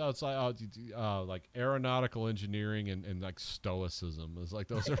college? Oh, it's like aeronautical engineering and like stoicism. It's like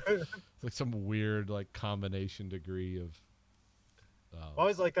those are it's like some weird like combination degree of.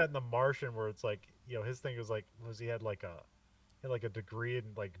 Always like that in The Martian, where it's like his thing was he had like a degree in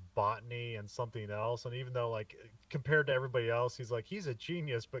like botany and something else, and even though like compared to everybody else, he's a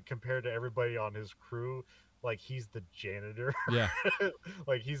genius, but compared to everybody on his crew, like he's the janitor. Yeah.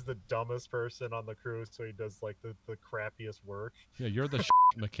 Like he's the dumbest person on the crew, so he does like the crappiest work. Yeah, you're the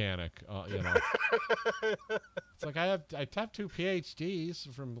mechanic. It's like I have 2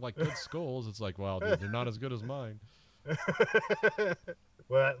 PhDs from like good schools. It's like, well, they're not as good as mine.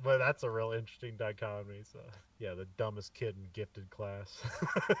 Well, that's a real interesting dichotomy. So yeah, the dumbest kid in gifted class.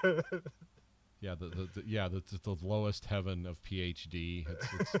 Yeah, the lowest heaven of PhD.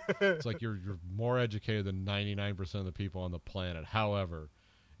 It's like you're more educated than 99% of the people on the planet. However,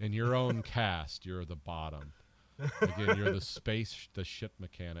 in your own caste, you're the bottom. Again, you're the ship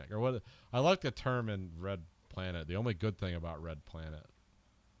mechanic, or what? I like the term in Red Planet. The only good thing about Red Planet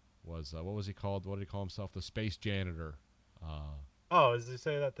was what was he called? What did he call himself? The space janitor. Oh, does he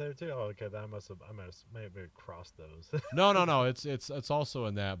say that there too? Oh, okay. Then I may have crossed those. No. It's also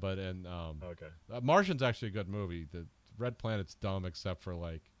in that, but okay. Martian's actually a good movie. The Red Planet's dumb except for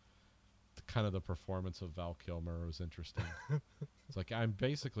like kind of the performance of Val Kilmer was interesting. It's like, I'm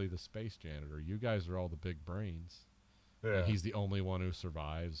basically the space janitor. You guys are all the big brains. Yeah. And he's the only one who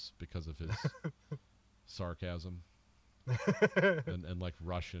survives because of his sarcasm and like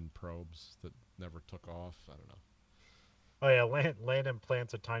Russian probes that never took off. I don't know. Oh yeah, Landon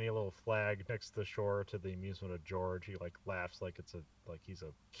plants a tiny little flag next to the shore to the amusement of George. He like laughs like he's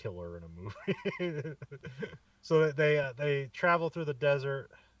a killer in a movie. So they travel through the desert.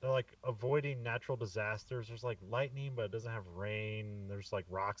 They're like avoiding natural disasters. There's like lightning, but it doesn't have rain. There's like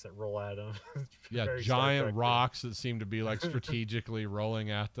rocks that roll at them. Yeah, giant rocks that seem to be like strategically rolling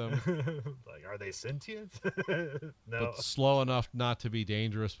at them. Like, are they sentient? No. But slow enough not to be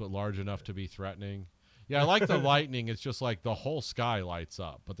dangerous, but large enough to be threatening. Yeah, I like the lightning. It's just like the whole sky lights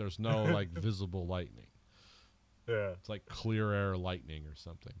up, but there's no like visible lightning. Yeah. It's like clear air lightning or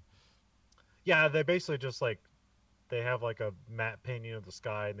something. Yeah, they basically just like they have like a matte painting of the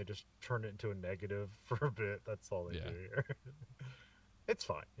sky and they just turn it into a negative for a bit. That's all they do here. It's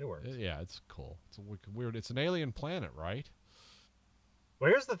fine. It works. Yeah, it's cool. It's weird. It's an alien planet, right? Well,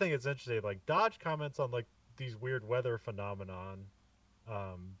 here's the thing. It's interesting. Like Dodge comments on like these weird weather phenomenon,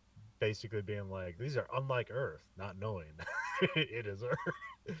 basically being like, these are unlike Earth, not knowing it is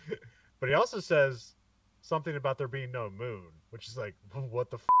Earth. But he also says something about there being no moon, which is like, what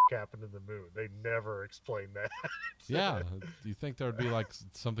the happened in the moon? They never explained that. Yeah. Do you think there would be like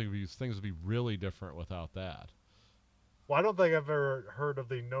things would be really different without that? Well, I don't think I've ever heard of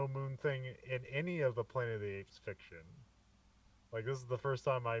the no moon thing in any of the Planet of the Apes fiction. Like, this is the first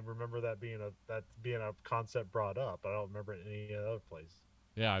time I remember that being a concept brought up. I don't remember it in any other place.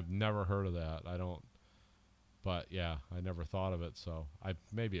 Yeah, I've never heard of that. But yeah, I never thought of it. So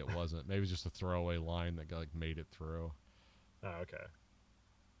maybe it wasn't. Maybe it's just a throwaway line that like made it through. Oh, okay.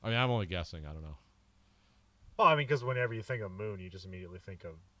 I mean, I'm only guessing. I don't know. Well, I mean, because whenever you think of moon, you just immediately think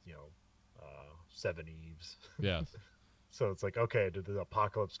of, Seven Eves. Yes. So it's like, okay, did the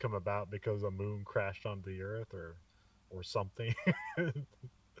apocalypse come about because a moon crashed onto the Earth or something? It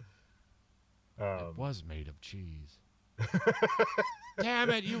was made of cheese. Damn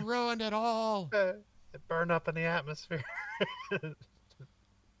it, you ruined it all. It burned up in the atmosphere.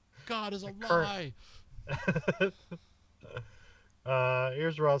 God is a lie.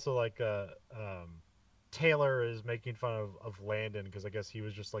 Here's where also like Taylor is making fun of Landon because I guess he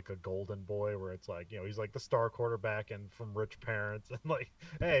was just like a golden boy where it's like, he's like the star quarterback and from rich parents and like,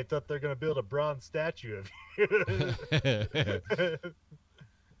 hey, I thought they're gonna build a bronze statue of you.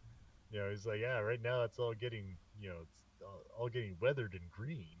 He's like, yeah, right now it's all getting it's all getting weathered and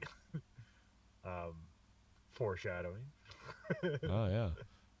green. Foreshadowing. Oh yeah.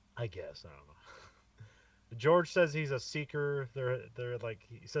 I guess, I don't know. George says he's a seeker. They're like,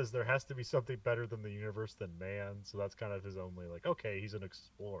 he says there has to be something better than the universe than man. So that's kind of his only like, okay, he's an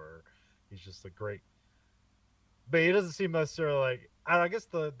explorer. He's just a great, but he doesn't seem necessarily like, I guess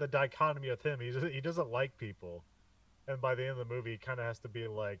the dichotomy with him, he doesn't like people. And by the end of the movie, he kind of has to be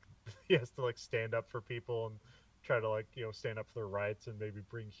like, he has to like stand up for people and try to like, stand up for their rights and maybe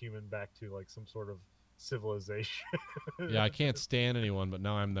bring human back to like some sort of civilization. Yeah, I can't stand anyone, but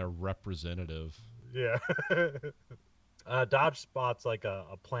now I'm their representative. Yeah. Dodge spots like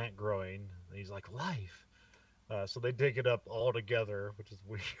a plant growing. And he's like, life. So they dig it up all together, which is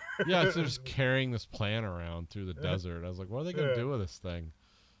weird. Yeah, so they're just carrying this plant around through the desert. I was like, what are they going to do with this thing?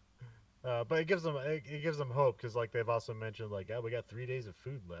 But it gives them hope because like they've also mentioned like, we got 3 days of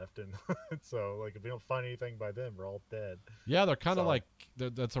food left, and so like if we don't find anything by then, we're all dead. Yeah, they're kind of like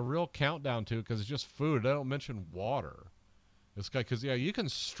that's a real countdown too because it's just food. They don't mention water. It's because you can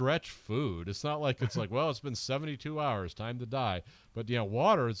stretch food. It's not like it's like, well, it's been 72 hours, time to die. But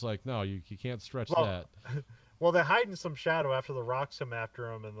water, it's like, no, you can't stretch that. Well, they hide in some shadow after the rocks come after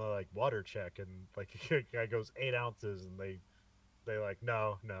them, and they're like water check, and like the guy goes 8 ounces, and they like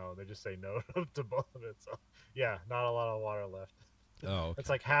no, they just say no to both of it. So yeah, not a lot of water left. Oh, okay. It's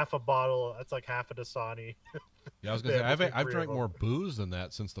like half a bottle. It's like half a Dasani. Yeah, I was gonna say I've drank more booze than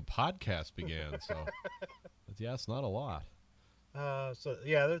that since the podcast began. So, but yeah, it's not a lot. So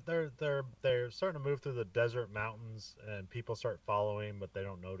yeah, they're starting to move through the desert mountains, and people start following, but they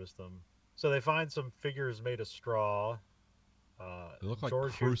don't notice them. So they find some figures made of straw. They look like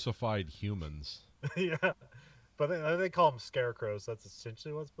crucified humans. Yeah, but they call them scarecrows. That's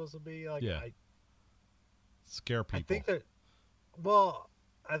essentially what's supposed to be. Like, yeah, scare people. I think that. Well,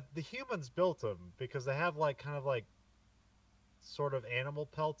 the humans built them because they have like kind of like sort of animal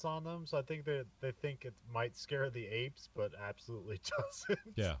pelts on them, so I think they think it might scare the apes, but absolutely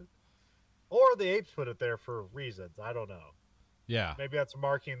doesn't. Yeah. Or the apes put it there for reasons. I don't know. Yeah. Maybe that's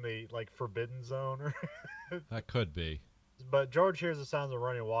marking the like forbidden zone or that could be. But George hears the sounds of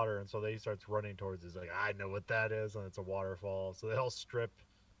running water, and so he starts running towards it. He's like, I know what that is, and it's a waterfall. So they all strip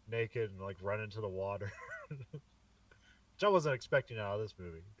naked and like run into the water. Which I wasn't expecting out of this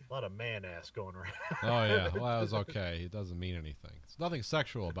movie. A lot of man ass going around. Oh yeah, well that was okay. It doesn't mean anything. There's nothing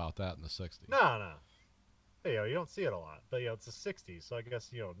sexual about that in the '60s. No, no. You don't see it a lot. But it's the '60s, so I guess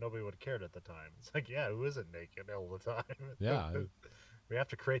nobody would have cared at the time. It's like, yeah, who isn't naked all the time? Yeah. We have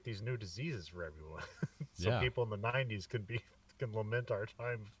to create these new diseases for everyone, so Yeah. people in the '90s can lament our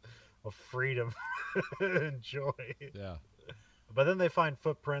time of freedom and joy. Yeah. But then they find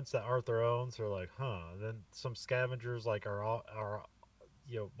footprints that aren't their own, so they're like, huh. And then some scavengers are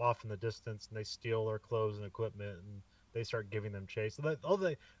off in the distance, and they steal their clothes and equipment, and they start giving them chase. So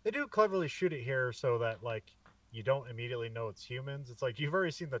they do cleverly shoot it here so that like you don't immediately know it's humans. It's like you've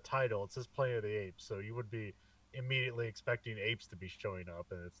already seen the title. It says Planet of the Apes, so you would be immediately expecting apes to be showing up,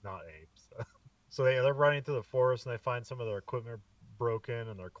 and it's not apes. So they're running through the forest, and they find some of their equipment broken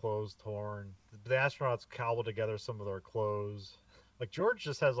and their clothes torn. The astronauts cobble together some of their clothes. Like George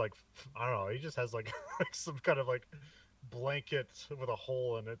just has like, I don't know, he just has like, like some kind of like blanket with a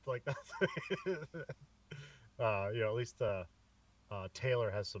hole in it. Like that's at least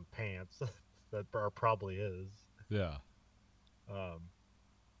Taylor has some pants that probably is. Yeah.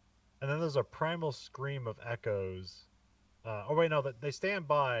 And then there's a primal scream of echoes. Oh wait, no, that they stand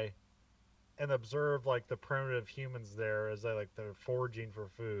by and observe like the primitive humans there as they're foraging for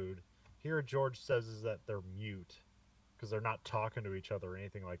food. Here, George says is that they're mute because they're not talking to each other or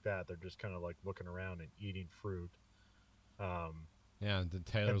anything like that. They're just kind of like looking around and eating fruit. Yeah, and then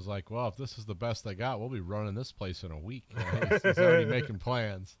Taylor's like, well, if this is the best they got, we'll be running this place in a week. He's already making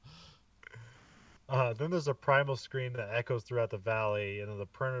plans. Then there's a primal scream that echoes throughout the valley, and then the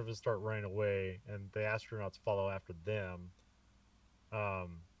primitives start running away, and the astronauts follow after them.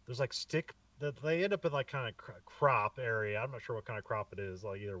 There's like they end up in like kind of crop area. I'm not sure what kind of crop it is,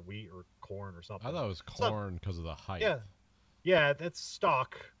 like either wheat or corn or something. I thought it was corn because of the height. Yeah, it's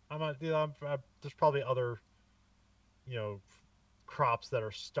stock. There's probably other, crops that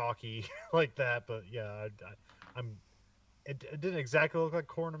are stocky like that, but yeah, it didn't exactly look like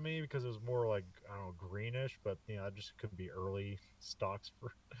corn to me because it was more like, I don't know, greenish, but it just could be early stalks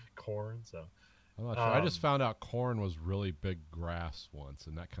for corn. So I'm not sure. I just found out corn was really big grass once,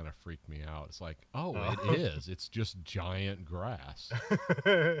 and that kind of freaked me out. It's like, it is. It's just giant grass.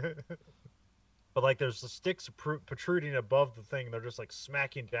 But like there's the sticks protruding above the thing. They're just like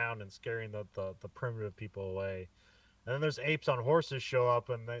smacking down and scaring the primitive people away. And then there's apes on horses show up,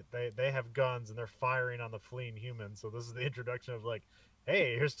 and they have guns, and they're firing on the fleeing humans. So this is the introduction of like,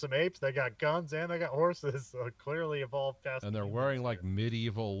 hey, here's some apes. They got guns and they got horses. So clearly evolved past. And they're wearing like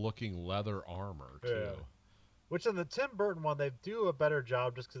medieval-looking leather armor too. Yeah. Which in the Tim Burton one, they do a better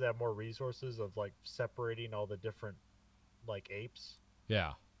job just because they have more resources of like separating all the different like apes.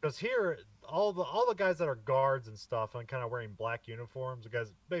 Yeah. Because here, all the guys that are guards and stuff and kind of wearing black uniforms, the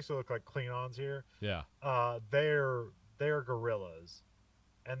guys basically look like Klingons here. Yeah. They're gorillas,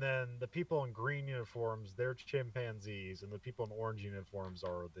 and then the people in green uniforms, they're chimpanzees, and the people in orange uniforms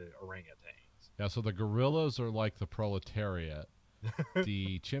are the orangutans. Yeah. So the gorillas are like the proletariat.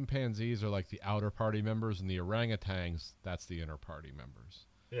 The chimpanzees are like the outer party members, and the orangutans, that's the inner party members.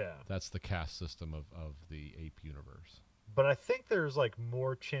 Yeah. That's the caste system of the ape universe. But I think there's like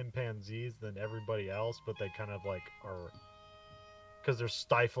more chimpanzees than everybody else, but they kind of like are, because they're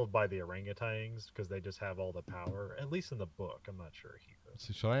stifled by the orangutans because they just have all the power, at least in the book. I'm not sure here.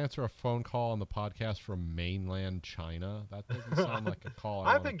 So should I answer a phone call on the podcast from mainland China? That doesn't sound like a call.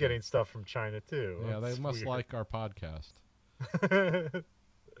 I've been getting stuff from China too. Yeah, they must like our podcast.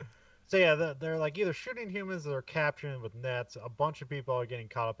 So yeah, they're like either shooting humans or they're capturing with nets. A bunch of people are getting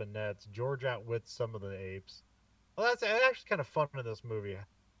caught up in nets. George outwits some of the apes. Well, that's actually kind of fun in this movie.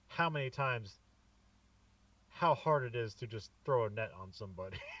 How hard it is to just throw a net on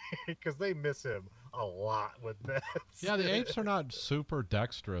somebody because they miss him a lot with nets. Yeah, the apes are not super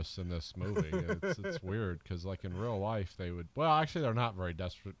dexterous in this movie. It's weird because like in real life they would. Well, actually they're not very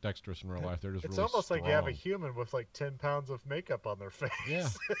dexterous in real life. They're just. It's really almost strong. like you have a human with like 10 pounds of makeup on their face. Yeah.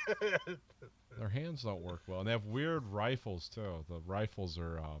 Their hands don't work well, and they have weird rifles too. The rifles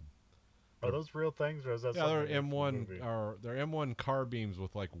are. Are those real things, or is that? Yeah, they're M1 or they're M1 carbines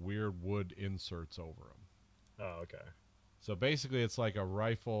with like weird wood inserts over them. Oh, okay. So basically, it's like a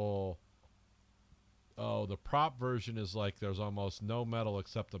rifle. Oh, the prop version is like there's almost no metal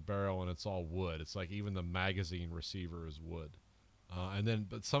except the barrel, and it's all wood. It's like even the magazine receiver is wood.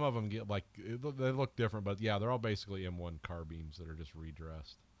 But some of them get like they look different, but yeah, they're all basically M1 carbines that are just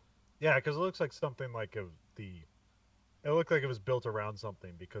redressed. Yeah, because it looks like something like the It looked like it was built around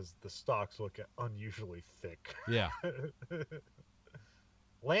something because the stalks look unusually thick. Yeah.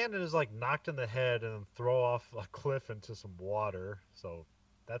 Landon is like knocked in the head and then throw off a cliff into some water, so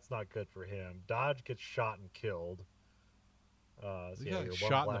that's not good for him. Dodge gets shot and killed. So He yeah, got you're one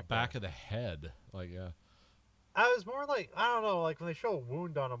shot in the black guy. back of the head. Like, yeah. I was more like I don't know, like when they show a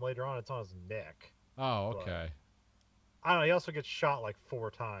wound on him later on, it's on his neck. Oh, But okay. I don't know. He also gets shot like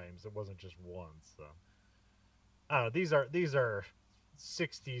 4 times. It wasn't just once. So I don't know. These are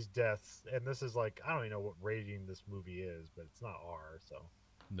 60s deaths, and this is like I don't even know what rating this movie is, but it's not R. So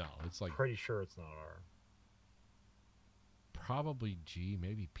No, it's like pretty sure it's not R. probably G,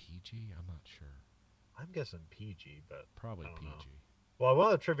 maybe PG. I'm not sure. I'm guessing PG, but Probably I don't know. PG. Well, one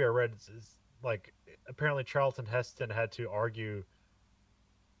of the trivia I read is like apparently Charlton Heston had to argue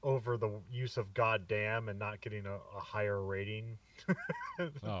over the use of "goddamn" and not getting a higher rating,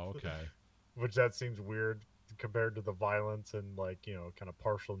 Oh, okay. which that seems weird compared to the violence and like kind of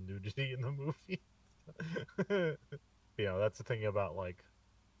partial nudity in the movie. That's the thing about like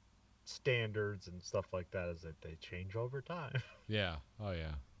standards and stuff like that is that they change over time. Yeah. Oh,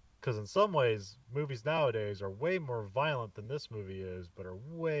 yeah. Because in some ways, movies nowadays are way more violent than this movie is, but are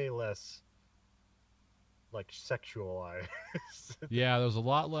way less like sexualized. Yeah, there's a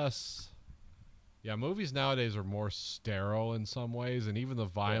lot less. Yeah, movies nowadays are more sterile in some ways, and even the Yeah.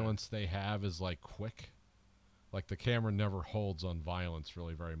 violence they have is like quick. Like the camera never holds on violence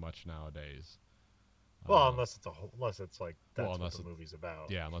really very much nowadays. Well, Uh, unless it's like well, that's what unless the it, movie's about.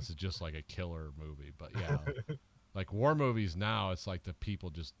 yeah, unless it's just like a killer movie. But yeah, like war movies now, it's like the people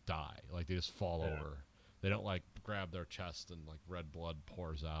just die, like they just fall Yeah. over. They don't like grab their chest and like red blood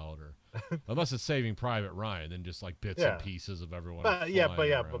pours out, or unless it's Saving Private Ryan, then just like bits and Yeah. pieces of everyone But flying but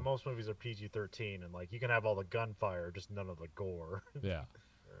around. most movies are PG-13, and like you can have all the gunfire, just none of the gore. Yeah,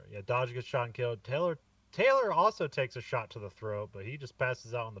 Yeah, Dodge gets shot and killed. Taylor also takes a shot to the throat, but he just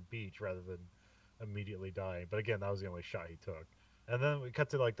passes out on the beach rather than immediately dying. But again, that was the only shot he took. And then we cut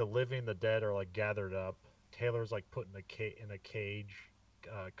to like the living, the dead are like gathered up. Taylor's like put in in a cage,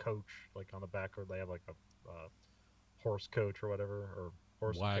 coach like on the back, or they have like a horse coach or whatever, or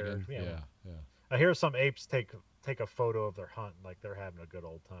horse and carriage. wagon. Yeah. Yeah, yeah. I hear some apes take a photo of their hunt, like they're having a good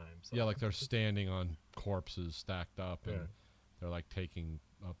old time. So Yeah, like they're standing on corpses stacked up, yeah, and they're like taking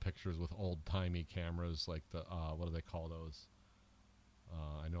pictures with old timey cameras, like the what do they call those?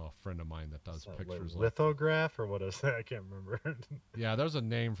 I know a friend of mine that does pictures like. lithograph or what is that? I can't remember. Yeah, there's a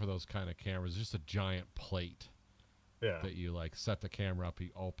name for those kind of cameras. Just a giant plate Yeah, that you like set the camera up,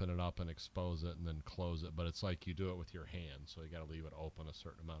 you open it up and expose it, and then close it. But it's like you do it with your hand, so you got to leave it open a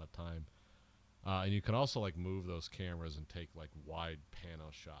certain amount of time. And you can also like move those cameras and take like wide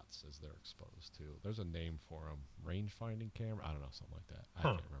pano shots as they're exposed too. There's a name for them, range finding camera. I don't know, something like that. I huh.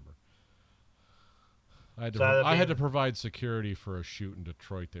 can't remember. I had to So that I had to being provide security for a shoot in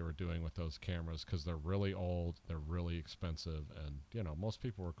Detroit they were doing with those cameras because they're really old, they're really expensive, and most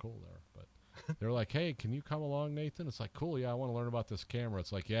people were cool there. But they're like, "Hey, can you come along, Nathan?" It's like, "Cool, yeah, I want to learn about this camera."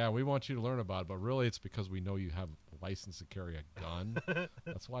 It's like, "Yeah, we want you to learn about it, but really, it's because we know you have a license to carry a gun.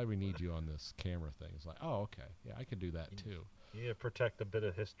 That's why we need you on this camera thing." It's like, "Oh, okay, yeah, I can do that too." you need to protect a bit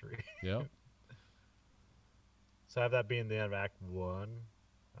of history. Yep. So have that being the end of Act One,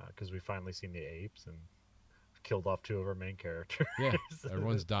 because we finally seen the apes and killed off 2 of our main characters. Yeah,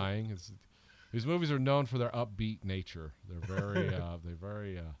 everyone's dying. These movies are known for their upbeat nature. They're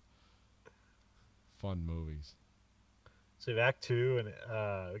very, fun movies. So we have Act Two, and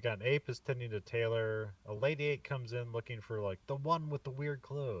we got an ape is tending to Taylor. A lady ape comes in looking for like the one with the weird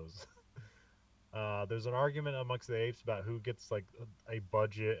clothes. There's an argument amongst the apes about who gets like a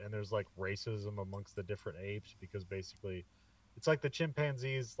budget, and there's like racism amongst the different apes because basically, it's like the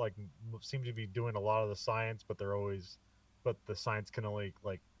chimpanzees like seem to be doing a lot of the science, but the science can only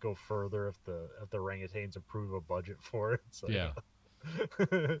like go further if the orangutans approve a budget for it. So Yeah.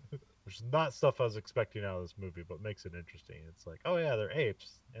 which is not stuff I was expecting out of this movie, but makes it interesting. It's like, oh yeah, they're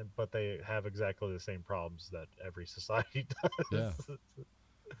apes, but they have exactly the same problems that every society Yeah. does.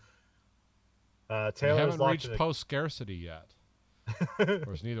 We Taylor's haven't locked reached in post scarcity yet. a Of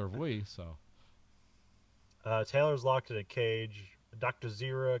course, neither have we. So Taylor's locked in a cage. Dr.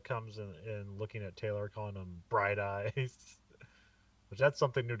 Zira comes in looking at Taylor, calling him bright eyes, which that's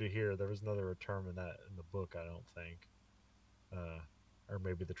something new to hear. There was another term in the book, I don't think, or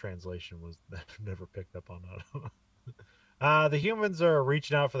maybe the translation was never picked up on. I don't know. The humans are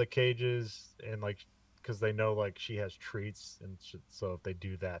reaching out for the cages and like because they know like she has treats, and so if they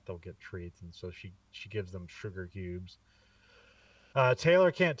do that, they'll get treats, and so she gives them sugar cubes.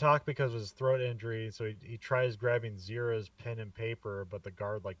 Taylor can't talk because of his throat injury, so he tries grabbing Zira's pen and paper, but the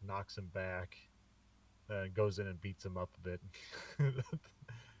guard like knocks him back. goes in and beats him up a bit.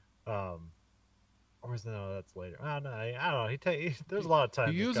 um, or is no, that's later. Oh, no, I don't know. There's a lot of He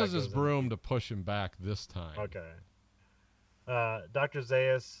time this guy uses his goes in. broom to push him back this time. Okay. Dr.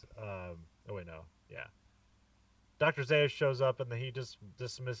 Zaius. Oh wait, no. Yeah. Dr. Zaius shows up and then he just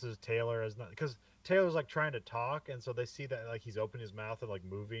dismisses Taylor as not because Taylor's like trying to talk, and so they see that like he's opening his mouth and like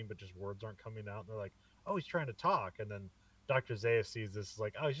moving, but just words aren't coming out. And they're like, "Oh, he's trying to talk," and then Dr. Zaius sees this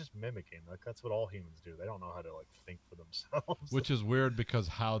like, "Oh, he's just mimicking." Like that's what all humans do. They don't know how to like think for themselves. Which is weird because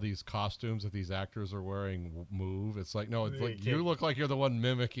how these costumes that these actors are wearing move. It's like, no, it's You like you can't- look like you're the one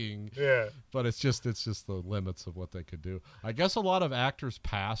mimicking. yeah. But it's just the limits of what they could do. I guess a lot of actors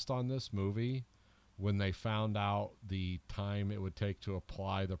passed on this movie when they found out the time it would take to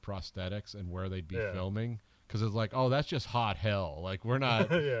apply the prosthetics and where they'd be Yeah. filming. Because it's like, oh, that's just hot hell. Like, we're not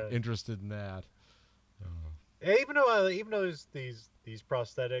Yeah. interested in that. Even though these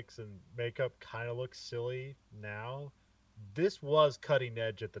prosthetics and makeup kind of look silly now, this was cutting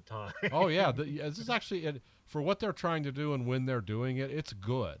edge at the time. Oh, yeah. This is actually, for what they're trying to do and when they're doing it, it's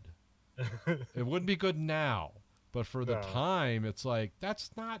good. It wouldn't be good now. But for the No. time, it's like, that's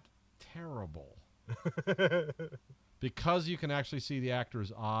not terrible. Because you can actually see the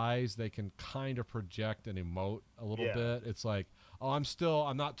actor's eyes, they can kind of project and emote a little Yeah. bit. It's like, oh, I'm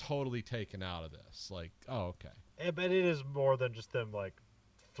not totally taken out of this. Like, oh, okay. But it is more than just them like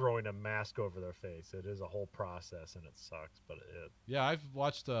throwing a mask over their face. It is a whole process, and it sucks. But Yeah, I've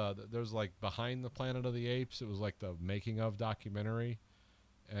watched, there's like Behind the Planet of the Apes. It was like the making of documentary.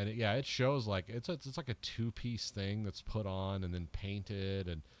 And it shows like, it's like a 2-piece thing that's put on and then painted.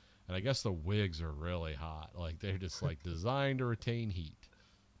 And I guess the wigs are really hot. Like, they're just like designed to retain heat.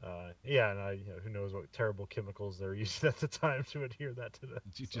 yeah, and who knows what terrible chemicals they're using at the time to adhere that to them.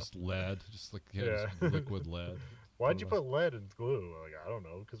 Just lead, just like Yeah. just liquid lead. Why'd you put lead in glue? Like, I don't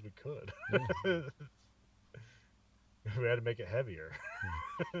know, because we could. Yeah. We had to make it heavier.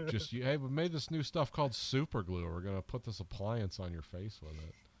 Hey, we made this new stuff called super glue. We're gonna put this appliance on your face with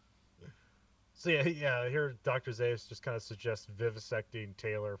it. So yeah. Here, Dr. Zaius just kind of suggests vivisecting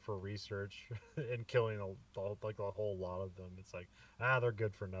Taylor for research and killing a whole lot of them. It's like, they're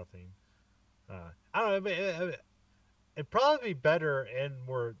good for nothing. I don't know. It'd probably be better and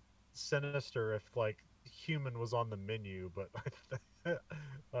more sinister if like human was on the menu, but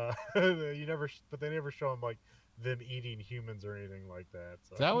but they never show them like them eating humans or anything like that.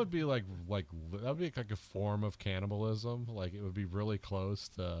 So. That would be like that would be like a form of cannibalism. Like, it would be really close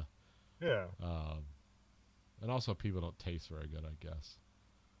to. Yeah. And also, people don't taste very good, I guess.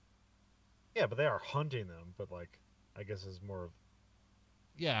 Yeah, but they are hunting them. But like, I guess it's more of.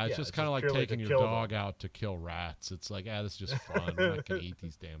 Yeah, it's Yeah, just it's kind of just like purely taking to your kill dog them. out to kill rats. It's like, this is just fun. We're not gonna eat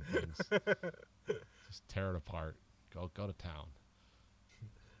these damn things. Just tear it apart. Go to town.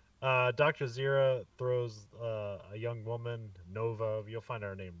 Dr. Zira throws a young woman, Nova. You'll find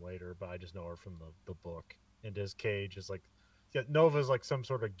her name later, but I just know her from the book. Into his cage. Is like, yeah, Nova's like some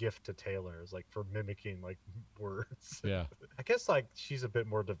sort of gift to Taylor. Is like for mimicking like words. Yeah. I guess like she's a bit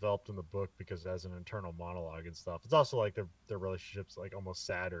more developed in the book because it has an internal monologue and stuff. It's also like their relationship's like almost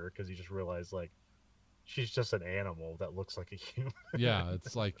sadder because you just realize like she's just an animal that looks like a human. Yeah,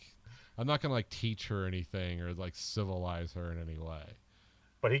 it's like, I'm not gonna like teach her anything or like civilize her in any way.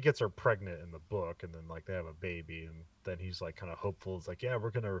 But he gets her pregnant in the book, and then like they have a baby, and then he's like kind of hopeful. It's like, yeah, we're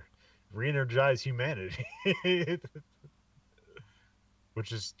gonna re-energize humanity,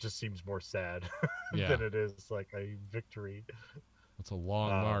 which is just seems more sad Yeah. than it is like a victory. It's a long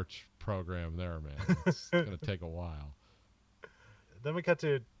march program there, man. It's gonna take a while. Then we cut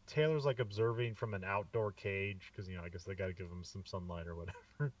to Taylor's like observing from an outdoor cage because I guess they got to give him some sunlight or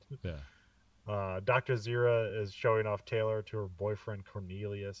whatever. Yeah. Dr. Zira is showing off Taylor to her boyfriend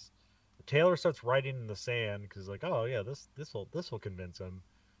Cornelius. Taylor starts writing in the sand because like, oh yeah, this will convince him.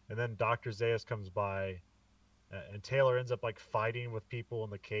 And then Dr. Zaius comes by, and Taylor ends up like fighting with people in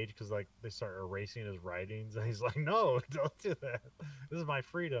the cage because like they start erasing his writings, and he's like, no, don't do that. This is my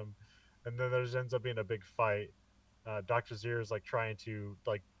freedom. And then there ends up being a big fight. Dr. Zira is like trying to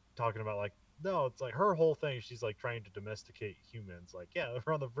like talking about like, no, it's like her whole thing. She's like trying to domesticate humans. Like, yeah,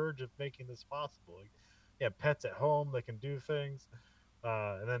 we're on the verge of making this possible. Like, yeah, pets at home, they can do things.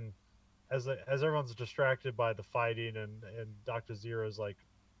 And then as everyone's distracted by the fighting and Dr. Zira's like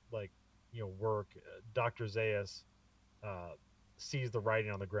work, Dr. Zaius sees the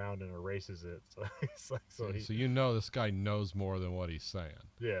writing on the ground and erases it. So he's like, So this guy knows more than what he's saying.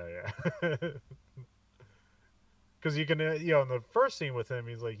 yeah. Because you can, in the first scene with him,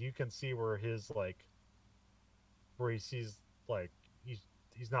 he's like, you can see where where he sees like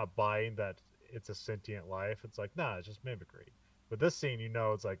he's not buying that it's a sentient life. It's like, nah, it's just mimicry. But this scene,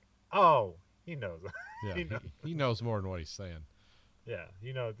 it's like, oh, he knows. Yeah, he knows. he knows more than what he's saying. Yeah,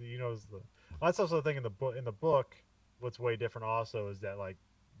 he knows the. Well, that's also the thing in the book. In the book, what's way different also is that like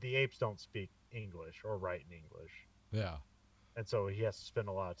the apes don't speak English or write in English, Yeah, and so he has to spend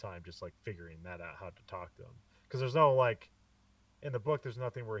a lot of time just like figuring that out how to talk to them. Because there's no like in the book, there's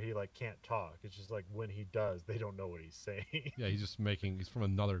nothing where he like can't talk. It's just like when he does, they don't know what he's saying. yeah. He's from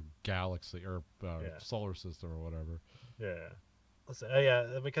another galaxy or Yeah, solar system or whatever. yeah. Listen, yeah.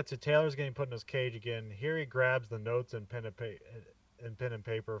 Then we cut to Taylor's getting put in his cage again. Here he grabs the notes and pen and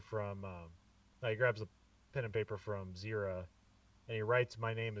paper from. No, he grabs the pen and paper from Zira, and he writes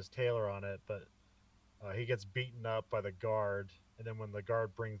 "My name is Taylor" on it. But he gets beaten up by the guard, and then when the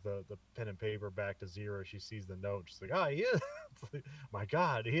guard brings the pen and paper back to Zira, she sees the note. She's like, "Ah, he is. Like, my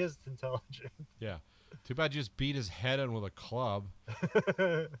God, he is intelligent." Yeah. Too bad you just beat his head in with a club.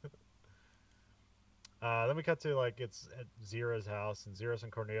 Then we cut to like it's at Zira's house, and Zira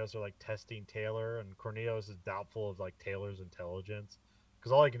and Cornelius are like testing Taylor, and Cornelius is doubtful of like Taylor's intelligence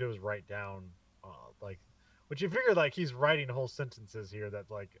because all he can do is write down, like, which you figure like he's writing whole sentences here that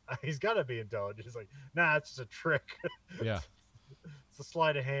like he's got to be intelligent. He's like, nah, it's just a trick. Yeah. It's a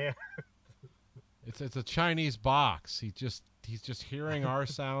sleight of hand. It's a Chinese box. He's just hearing our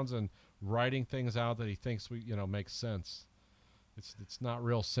sounds and writing things out that he thinks makes sense. It's not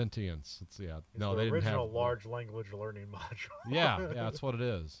real sentience. It's It's no, the they didn't original have large language learning module. Yeah, that's what it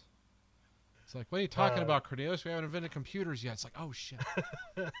is. It's like, what are you talking about, Cornelius? We haven't invented computers yet. It's like, oh shit.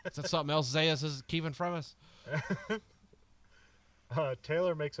 Is that something else Zayas is keeping from us?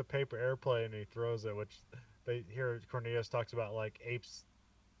 Taylor makes a paper airplane and he throws it, which they hear Cornelius talks about like apes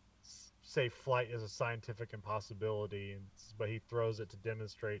say flight is a scientific impossibility, but he throws it to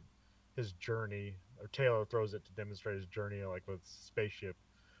demonstrate his journey, or Taylor throws it to demonstrate his journey like with spaceship,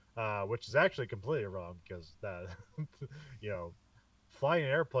 which is actually completely wrong because that flying an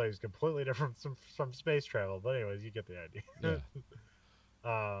airplane is completely different from space travel. But anyways, you get the idea. Yeah.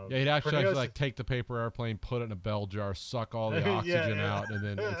 Yeah, he'd actually Cornelius, like take the paper airplane, put it in a bell jar, suck all the oxygen out, and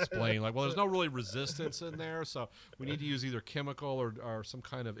then explain like, well, there's no really resistance in there, so we need to use either chemical or some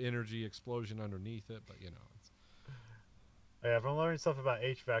kind of energy explosion underneath it. But it's... yeah, if I'm learning stuff about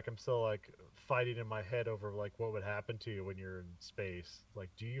HVAC, I'm still like fighting in my head over like what would happen to you when you're in space. Like,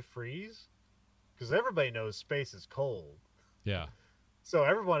 do you freeze? Because everybody knows space is cold. Yeah. So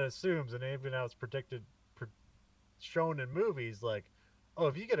everyone assumes, and even now it's shown in movies, like, oh,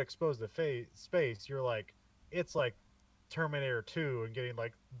 if you get exposed to space, you're like, it's like Terminator 2 and getting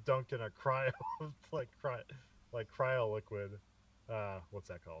like dunked in a cryo liquid. What's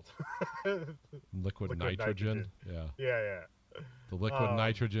that called? Liquid nitrogen. Yeah. Yeah. The liquid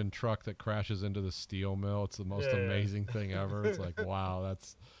nitrogen truck that crashes into the steel mill. It's the most amazing thing ever. It's like, wow,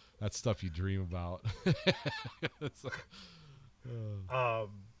 that's stuff you dream about. It's like, and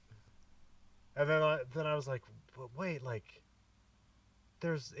then I was like, but wait, like,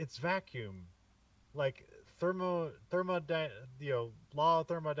 it's vacuum, like law of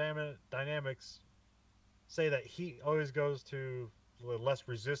thermodynamics say that heat always goes to the less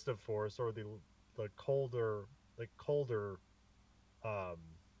resistive force or the colder um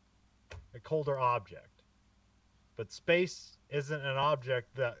a colder object, but space isn't an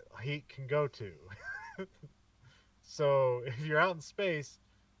object that heat can go to. So if you're out in space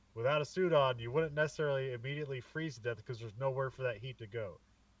without a suit on, you wouldn't necessarily immediately freeze to death because there's nowhere for that heat to go.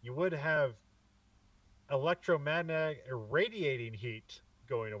 You would have electromagnetic irradiating heat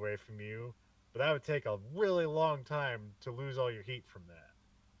going away from you, but that would take a really long time to lose all your heat from that.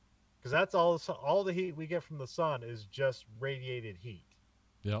 Because that's all the heat we get from the sun is just radiated heat.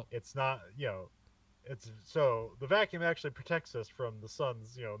 Yep. It's not, it's so the vacuum actually protects us from the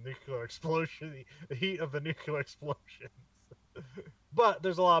sun's, nuclear explosion, the heat of the nuclear explosions. But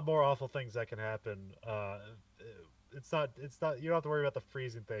there's a lot more awful things that can happen. It's not. You don't have to worry about the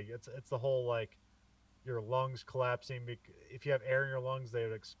freezing thing. It's the whole like your lungs collapsing. If you have air in your lungs, they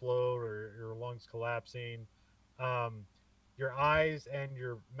would explode, or your lungs collapsing. Your eyes and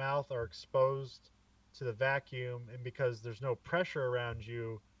your mouth are exposed to the vacuum, and because there's no pressure around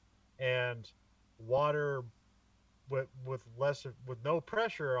you, and water with no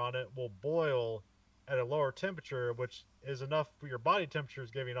pressure on it will boil at a lower temperature, which is enough for your body temperature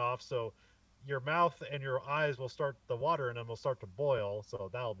is giving off. So your mouth and your eyes will start, the water in them will start to boil. So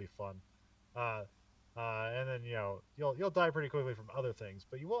that'll be fun. And then, you'll die pretty quickly from other things,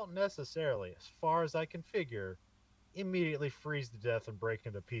 but you won't necessarily, as far as I can figure, immediately freeze to death and break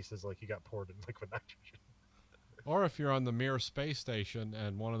into pieces like you got poured in liquid nitrogen. Or if you're on the Mir space station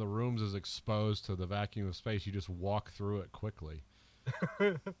and one of the rooms is exposed to the vacuum of space, you just walk through it quickly.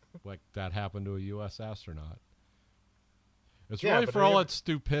 Like that happened to a U.S. astronaut. It's Yeah, really but for they all never- its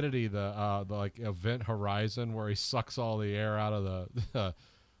stupidity. The like Event Horizon, where he sucks all the air out of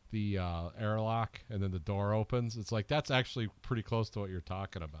the airlock, and then the door opens. It's like that's actually pretty close to what you're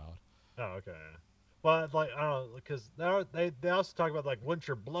talking about. Oh, okay. Well, like I don't know, because they also talk about like wouldn't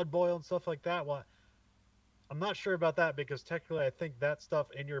your blood boil and stuff like that. Well, I'm not sure about that because technically, I think that stuff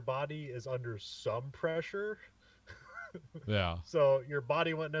in your body is under some pressure, Yeah. so your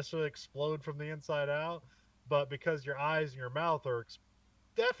body wouldn't necessarily explode from the inside out. But because your eyes and your mouth are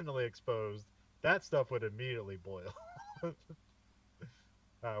definitely exposed, that stuff would immediately boil,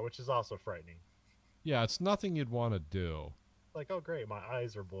 which is also frightening. Yeah, it's nothing you'd want to do. Like, oh great, my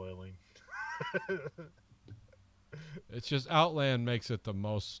eyes are boiling. It's just Outland makes it the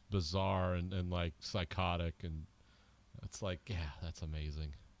most bizarre and like psychotic, and it's like, yeah, that's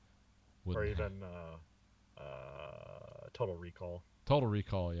amazing. Or Wouldn't even Total Recall. Total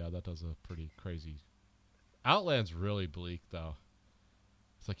Recall, yeah, that does a pretty crazy. Outland's really bleak though.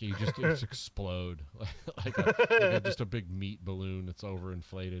 It's like you just explode just a big meat balloon that's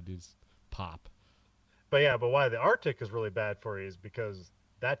overinflated. You just pop. But yeah, but why the Arctic is really bad for you is because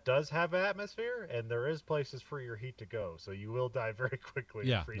that does have atmosphere, and there is places for your heat to go, so you will die very quickly.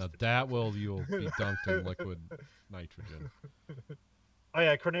 Yeah, and freeze now to that death. you'll be dunked in liquid nitrogen. Oh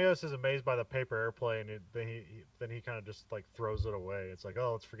yeah, Cornelius is amazed by the paper airplane, and then he kind of just like throws it away. It's like,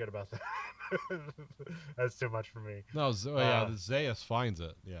 oh, let's forget about that. That's too much for me. No, the Zaius finds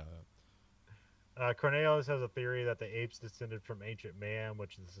it. Yeah. Cornelius has a theory that the apes descended from ancient man,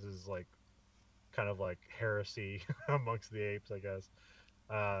 which this is like kind of like heresy amongst the apes, I guess.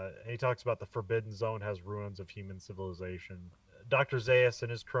 And he talks about the Forbidden Zone has ruins of human civilization. Dr. Zaius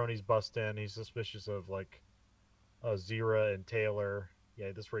and his cronies bust in. He's suspicious of like Zira and Taylor.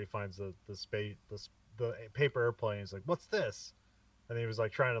 Yeah, this is where he finds the paper airplane. He's like, "What's this?" And he was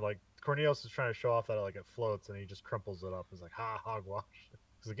like trying to like Cornelius is trying to show off that like it floats, and he just crumples it up. He's like, "Ha, hogwash."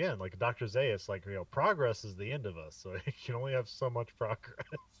 Because again, like Dr. Zaius, like progress is the end of us, so you can only have so much progress.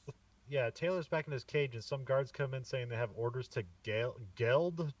 Yeah, Taylor's back in his cage, and some guards come in saying they have orders to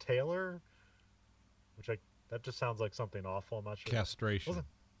geld Taylor, which that just sounds like something awful. I'm not sure. Castration.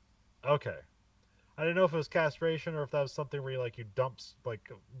 Okay, I didn't know if it was castration or if that was something where you dump like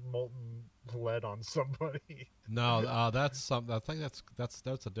molten lead on somebody. No, that's something. I think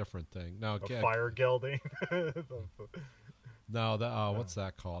that's a different thing. No, Fire gelding. No, what's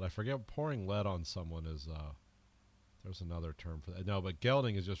that called? I forget. Pouring lead on someone is there's another term for that. No, but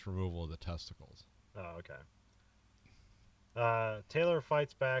gelding is just removal of the testicles. Oh, okay. Taylor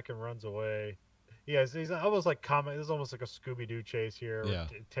fights back and runs away. Yeah, he's almost like comic. This is almost like a Scooby Doo chase here. Yeah.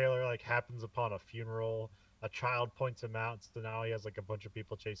 Taylor like happens upon a funeral. A child points him out, so now he has like a bunch of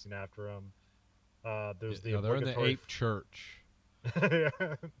people chasing after him. There's the they're in the ape church.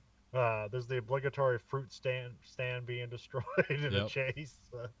 There's the obligatory fruit stand being destroyed in a chase.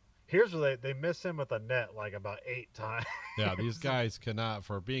 Here's where they miss him with a net like about 8 times. Yeah, these guys cannot,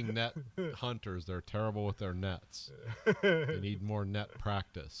 for being net hunters, they're terrible with their nets. They need more net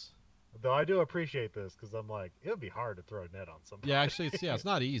practice. Though I do appreciate this because I'm like, it would be hard to throw a net on somebody. Yeah, actually, it's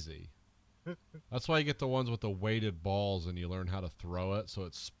not easy. That's why you get the ones with the weighted balls and you learn how to throw it so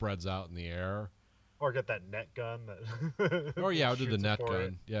it spreads out in the air. Or get that net gun. Or yeah, I'll do the net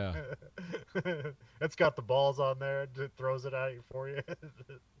gun. Yeah. It's got the balls on there. It throws it at you for you.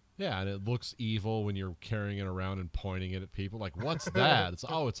 Yeah, and it looks evil when you're carrying it around and pointing it at people. Like, what's that?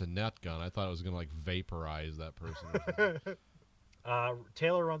 It's a net gun. I thought it was going to like vaporize that person.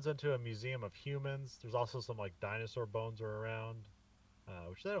 Taylor runs into a museum of humans. There's also some like dinosaur bones are around,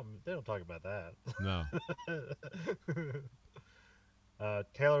 which they don't talk about that. No.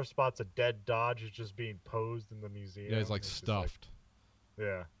 Taylor spots a dead Dodge who's just being posed in the museum. Yeah, he's like stuffed.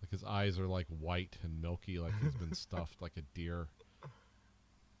 Yeah. Like his eyes are like white and milky, like he's been stuffed like a deer.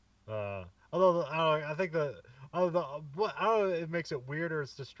 Although I think it makes it weirder.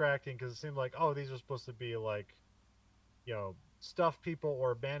 It's distracting because it seemed like these are supposed to be like, stuffed people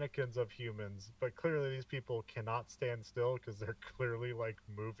or mannequins of humans, but clearly these people cannot stand still because they're clearly like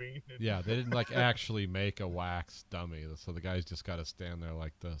moving. Yeah, they didn't like actually make a wax dummy, so the guy's just got to stand there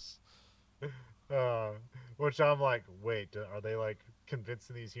like this. Which I'm like, wait, are they like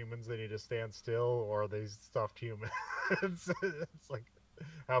convincing these humans they need to stand still, or are they stuffed humans? It's like,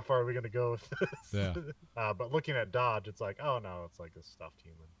 how far are we going to go with this? Yeah. But looking at Dodge, it's like, oh no, it's like a stuffed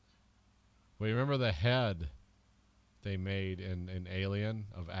human. Well, you remember the head they made in Alien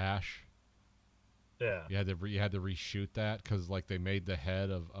of Ash? Yeah. You had to reshoot that because like they made the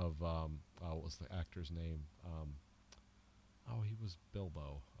head of what was the actor's name? He was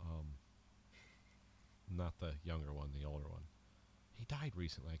Bilbo. Not the younger one, the older one. He died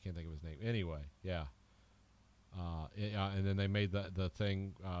recently. I can't think of his name. Anyway, yeah. And then they made the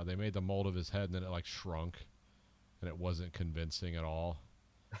thing. They made the mold of his head, and then it like shrunk, and it wasn't convincing at all.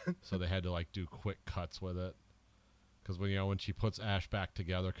 So they had to like do quick cuts with it. Because when she puts Ash back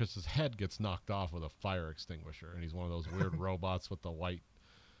together, because his head gets knocked off with a fire extinguisher, and he's one of those weird robots with the white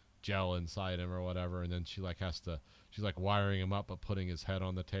gel inside him or whatever, and then she's like wiring him up but putting his head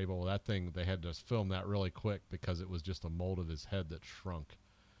on the table. Well, that thing, they had to film that really quick because it was just a mold of his head that shrunk.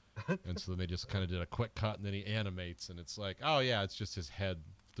 And so then they just kind of did a quick cut, and then he animates, and it's like, oh yeah, it's just his head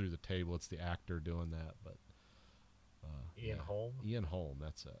through the table. It's the actor doing that. But Ian Holm. Ian Holm,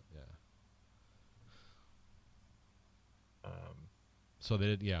 that's it. Yeah. So they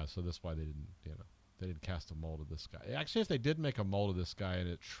did, yeah. So that's why they didn't, they didn't cast a mold of this guy. Actually, if they did make a mold of this guy and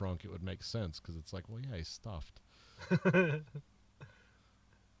it shrunk, it would make sense because it's like, well, yeah, he's stuffed. Yeah,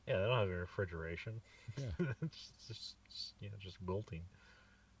 they don't have any refrigeration. Yeah, just wilting.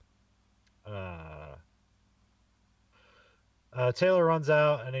 Taylor runs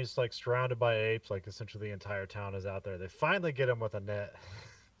out and he's like surrounded by apes. Like essentially the entire town is out there. They finally get him with a net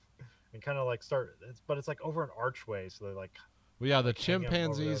and kind of like but it's like over an archway, so they like. Well, yeah, the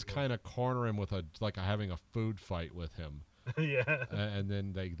chimpanzees kind of corner him with having a food fight with him. Yeah. And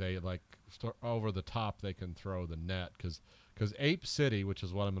then they like over the top they can throw the net because Ape City, which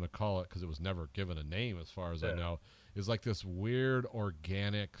is what I'm going to call it because it was never given a name as far as I know, is like this weird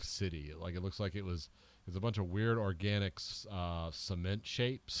organic city. Like it looks like it's a bunch of weird organic cement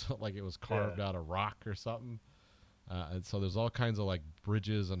shapes, like it was carved out of rock or something. And so there's all kinds of like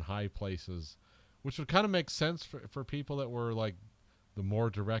bridges and high places, which would kind of make sense for people that were like the more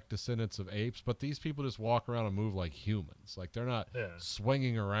direct descendants of apes, but these people just walk around and move like humans. Like they're not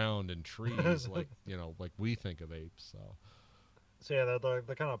swinging around in trees like like we think of apes. So yeah, they're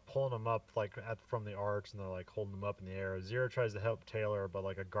kind of pulling them up like from the arch, and they're like holding them up in the air. Zero tries to help Taylor, but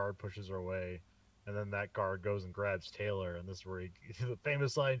like a guard pushes her away, and then that guard goes and grabs Taylor, and this is where the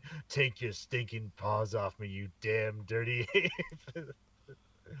famous line, "Take your stinking paws off me, you damn dirty ape."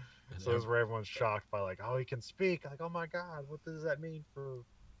 So this is where everyone's shocked by like, oh, he can speak. Like, oh my god, what does that mean for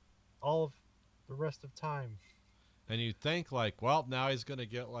all of the rest of time? And you think like, well, now he's going to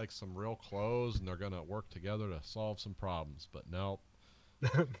get like some real clothes and they're going to work together to solve some problems. But no.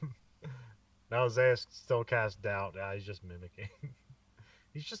 Now Zayas still casts doubt. He's just mimicking.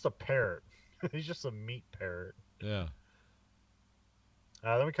 He's just a parrot. He's just a meat parrot. Yeah.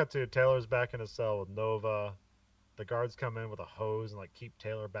 Then we cut to Taylor's back in his cell with Nova. The guards come in with a hose and like keep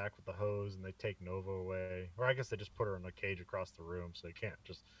Taylor back with the hose, and they take Nova away. Or I guess they just put her in a cage across the room, so he can't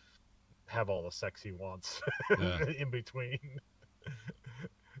just have all the sex he wants in between.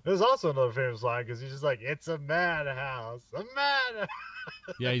 There's also another famous line because he's just like, "It's a madhouse, a madhouse."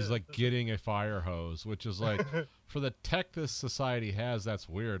 Yeah, he's like getting a fire hose, which is like for the tech this society has, that's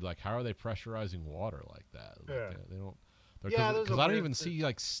weird. Like, how are they pressurizing water like that? Like, they don't. Because I don't even see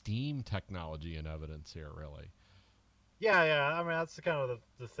like steam technology in evidence here, really. Yeah. I mean, that's the kind of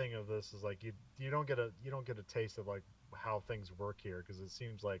the thing of this is like you don't get a taste of like how things work here because it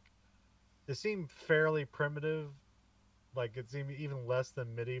seemed fairly primitive, like it seemed even less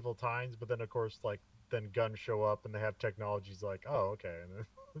than medieval times. But then of course then guns show up and they have technologies like, oh okay.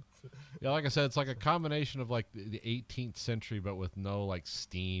 Yeah, like I said, it's like a combination of like the 18th century but with no like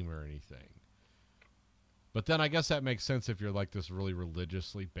steam or anything. But then I guess that makes sense if you're like this really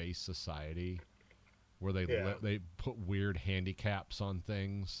religiously based society where they put weird handicaps on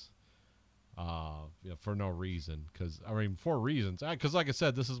things for no reason. For reasons. Because like I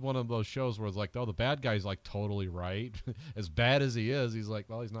said, this is one of those shows where it's like, oh, the bad guy's like totally right. As bad as he is, he's like,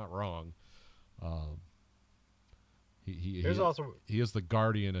 well, he's not wrong. He is the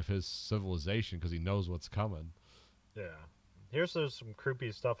guardian of his civilization because he knows what's coming. Yeah. There's some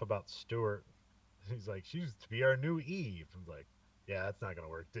creepy stuff about Stuart. He's like, she's to be our new Eve. I'm like, yeah, that's not gonna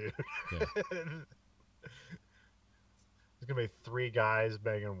work, dude. Yeah. There's gonna be 3 guys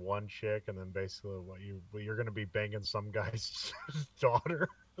banging one chick, and then basically you're gonna be banging some guy's daughter,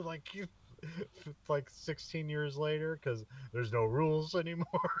 like 16 years later, because there's no rules anymore.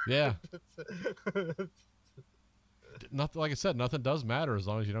 Yeah. Nothing, like I said, nothing does matter as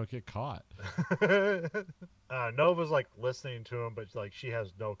long as you don't get caught. Nova's like listening to him, but like she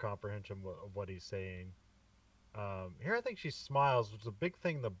has no comprehension of what he's saying. Here I think she smiles, which is a big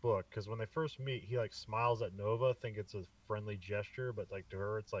thing in the book because when they first meet, he like smiles at Nova, think it's a friendly gesture, but like to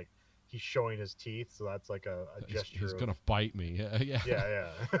her, it's like he's showing his teeth, so that's like a gesture. He's gonna bite me. Yeah.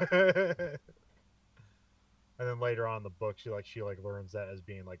 And then later on in the book, she learns that as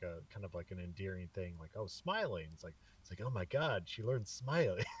being like a kind of like an endearing thing, like, oh, smiling. It's like oh my god, she learned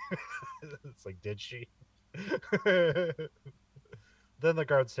smiling. It's like, did she? Then the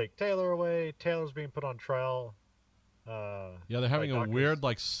guards take Taylor away. Taylor's being put on trial. Yeah, they're having a doctors. weird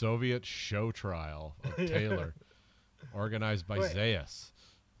like Soviet show trial of Taylor, organized by Wait. Zayas.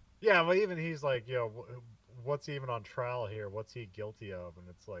 Yeah, but even he's like, what's he even on trial here? What's he guilty of? And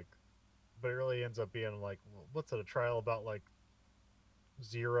it's like, but it really ends up being like, what's it, a trial about like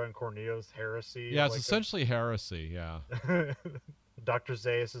Zira and Corneo's heresy Yeah, of it's like essentially heresy. Yeah. Dr.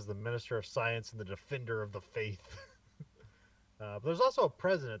 Zayas is the minister of science and the defender of the faith. But there's also a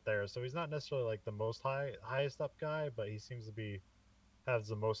president there, so he's not necessarily like the most highest up guy, but he seems to be has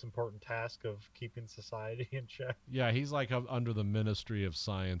the most important task of keeping society in check. Yeah, he's like under the Ministry of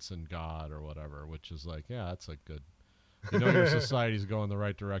Science and God or whatever, which is like, yeah, that's a good. You know, your society's going the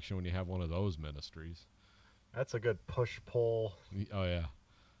right direction when you have one of those ministries. That's a good push pull. Oh yeah.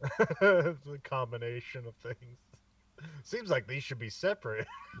 The combination of things. Seems like these should be separate.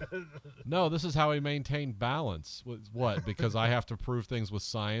 No, this is how we maintain balance. What? Because I have to prove things with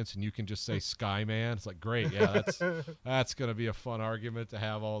science, and you can just say Skyman. It's like, great, yeah, that's going to be a fun argument to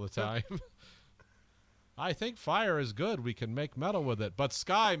have all the time. I think fire is good. We can make metal with it, but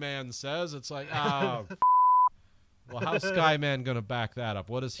Skyman says it's like, well, how's Skyman going to back that up?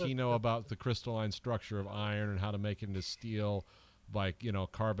 What does he know about the crystalline structure of iron and how to make it into steel by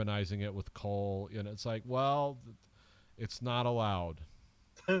carbonizing it with coal? It's like, well, it's not allowed.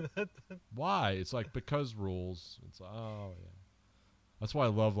 Why? It's like, because rules. It's like, oh yeah. That's why I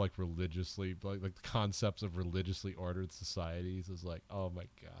love like religiously like the concepts of religiously ordered societies is like, oh my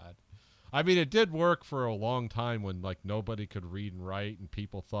god. I mean, it did work for a long time when like nobody could read and write and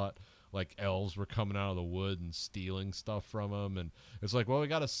people thought like elves were coming out of the wood and stealing stuff from them, and it's like, well, we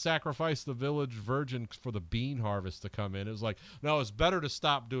got to sacrifice the village virgin for the bean harvest to come in. It was like, no, it's better to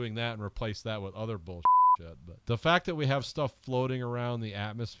stop doing that and replace that with other bullshit. But the fact that we have stuff floating around the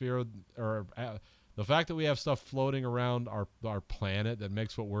atmosphere, or the fact that we have stuff floating around our planet that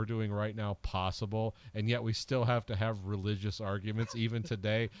makes what we're doing right now possible, and yet we still have to have religious arguments even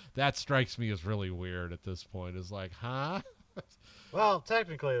today, that strikes me as really weird at this point. It's like, huh? Well,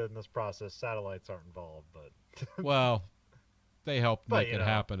 technically in this process, satellites aren't involved, but well, they helped But, make it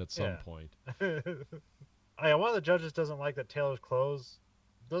happen at some point. One of the judges doesn't like that Taylor's clothes,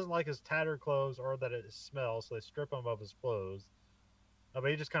 doesn't like his tattered clothes or that it smells, so they strip him of his clothes. But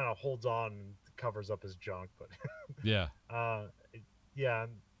he just kind of holds on and covers up his junk. But Yeah. yeah.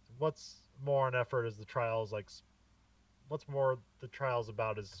 And what's more an effort is the trials like. What's more the trials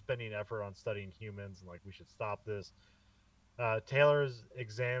about is spending effort on studying humans and like we should stop this. Taylor's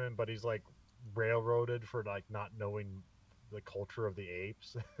examined, but he's like railroaded for like not knowing the culture of the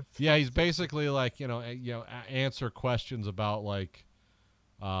apes. Yeah, he's basically like answer questions about like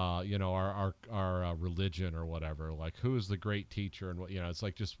our religion or whatever, like who is the great teacher and what it's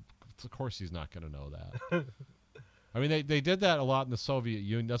like, just of course he's not going to know that. I mean, they did that a lot in the Soviet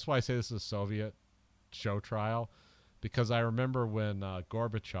Union. That's why I say this is a Soviet show trial, because I remember when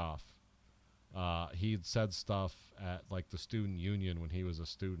Gorbachev he'd said stuff at like the student union when he was a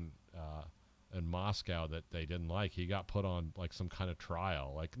student in Moscow that they didn't like. He got put on like some kind of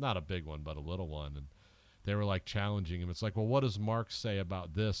trial, like not a big one but a little one, and they were like challenging him. It's like, well, what does Marx say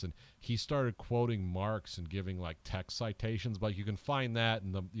about this? And he started quoting Marx and giving like text citations, but you can find that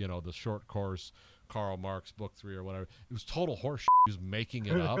in the the short course Karl Marx book 3 or whatever. It was total horseshit. He was making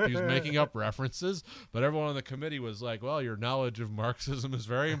it up. He was making up references, but everyone on the committee was like, well, your knowledge of Marxism is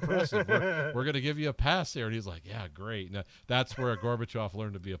very impressive. We're going to give you a pass here. And he's like, yeah, great. Now, that's where Gorbachev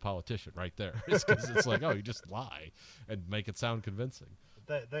learned to be a politician right there. It's because it's like, oh, you just lie and make it sound convincing.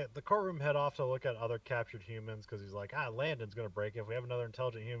 The courtroom head off to look at other captured humans because he's like, Landon's going to break it if we have another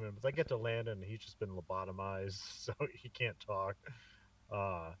intelligent human. But they get to Landon and he's just been lobotomized, so he can't talk.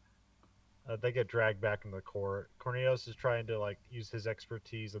 They get dragged back into the court. Cornelius is trying to like use his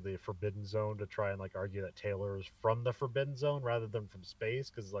expertise of the Forbidden Zone to try and like argue that Taylor is from the Forbidden Zone rather than from space,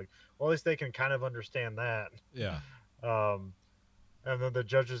 because like, well, at least they can kind of understand that. Yeah. And then the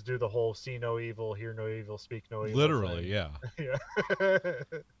judges do the whole see no evil, hear no evil, speak no evil. Literally, thing. yeah.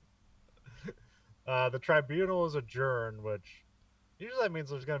 Yeah. The tribunal is adjourned, which usually that means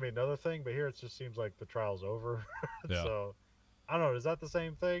there's going to be another thing, but here it just seems like the trial's over. Yeah. So, I don't know. Is that the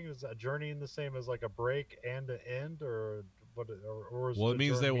same thing? Is adjourning the same as like a break and an end, or what? Or is Well, it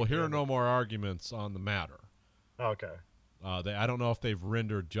means they will hear end? no more arguments on the matter. Okay. I don't know if they've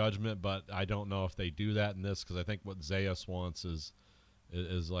rendered judgment, but I don't know if they do that in this, because I think what Zayas wants is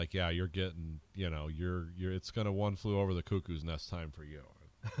like, yeah, you're getting, you're it's gonna one flew over the cuckoo's nest time for you.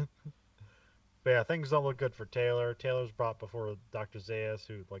 But yeah, things don't look good for Taylor. Taylor's brought before Dr. Zayas,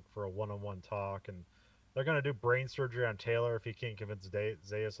 who like for a one-on-one talk, and they're gonna do brain surgery on Taylor if he can't convince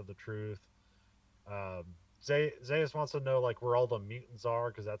Zayas of the truth. Zeus wants to know like where all the mutants are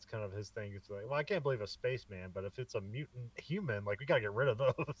because that's kind of his thing. It's like, well, I can't believe a spaceman, but if it's a mutant human, like we gotta get rid of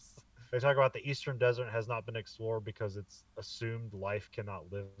those. They talk about the Eastern Desert has not been explored because it's assumed life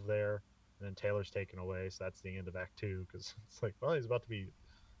cannot live there. And then Taylor's taken away, so that's the end of Act Two because it's like, well, he's about to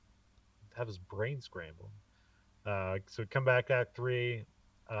have his brain scrambled. So come back to Act Three.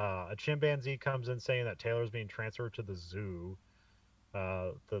 A chimpanzee comes in saying that Taylor's being transferred to the zoo.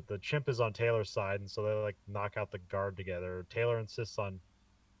 The chimp is on Taylor's side, and so they like knock out the guard together. Taylor insists on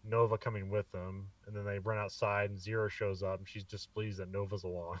Nova coming with them, and then they run outside, and Zero shows up, and she's displeased that Nova's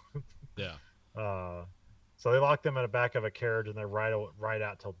along. Yeah. uh, so they lock them in the back of a carriage, and they ride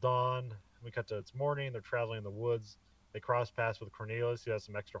out till dawn. We cut to it's morning. They're traveling in the woods. They cross paths with Cornelius, who has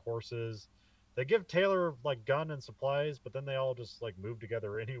some extra horses. They give Taylor like gun and supplies, but then they all just like move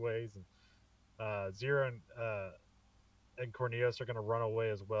together anyways. And Zero and Cornelius are going to run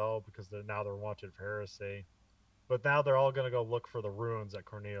away as well because they're wanted for heresy. But now they're all going to go look for the ruins that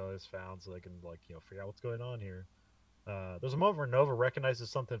Cornelius found, so they can like figure out what's going on here. There's a moment where Nova recognizes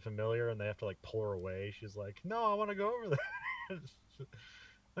something familiar, and they have to like pull her away. She's like, "No, I want to go over there."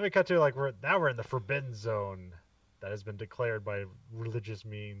 Let me cut to like we're in the forbidden zone that has been declared by religious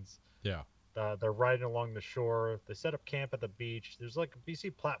means. Yeah. They're riding along the shore. They set up camp at the beach. There's like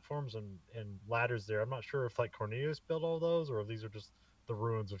BC platforms and ladders there. I'm not sure if like Cornelius built all those or if these are just the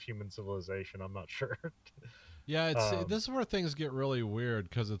ruins of human civilization. I'm not sure. Yeah, this is where things get really weird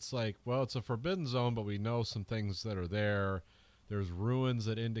because it's like, well, it's a forbidden zone, but we know some things that are there. There's ruins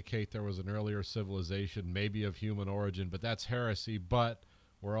that indicate there was an earlier civilization, maybe of human origin, but that's heresy. But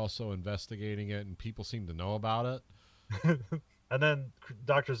we're also investigating it, and people seem to know about it. And then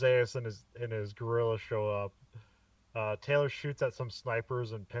Dr. Zaius and his gorilla show up. Taylor shoots at some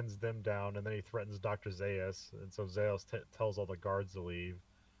snipers and pins them down, and then he threatens Dr. Zaius, and so Zaius tells all the guards to leave.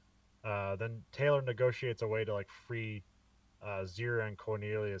 Then Taylor negotiates a way to like free Zira and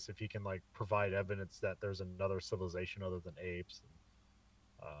Cornelius if he can like provide evidence that there's another civilization other than apes.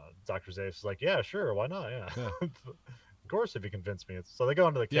 Dr. Zaius is like, yeah, sure, why not? Yeah. Of course, if you convince me. So they go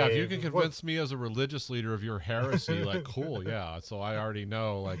into the cave. Yeah, if you can convince me as a religious leader of your heresy, like, cool, yeah. So I already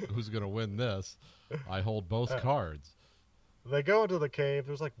know, like, who's going to win this. I hold both cards. They go into the cave.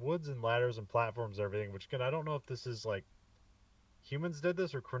 There's, like, woods and ladders and platforms and everything, which, again, I don't know if this is, like, humans did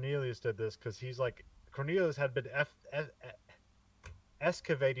this or Cornelius did this, because he's, like, Cornelius had been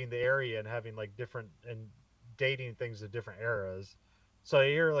excavating the area and having, like, different, and dating things to different eras. So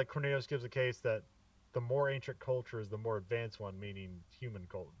here, like, Cornelius gives a case that the more ancient culture is the more advanced one, meaning human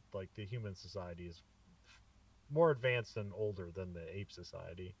cult, like the human society is more advanced and older than the ape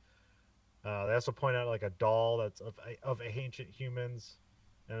society. They also point out like a doll that's of ancient humans,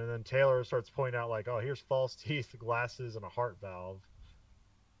 and then Taylor starts pointing out like, oh, here's false teeth, glasses, and a heart valve.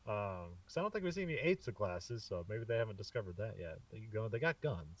 Because I don't think we've seen any apes with glasses, so maybe they haven't discovered that yet. They got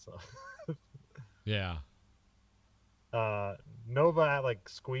guns, so yeah. Nova like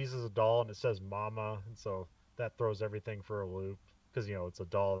squeezes a doll and it says "Mama," and so that throws everything for a loop because it's a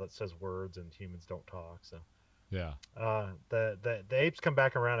doll that says words and humans don't talk. So yeah, the apes come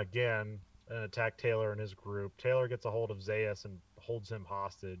back around again and attack Taylor and his group. Taylor gets a hold of Zaius and holds him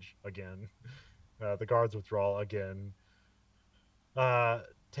hostage again. The guards withdraw again.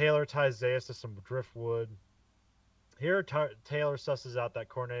 Taylor ties Zaius to some driftwood. Here, Taylor susses out that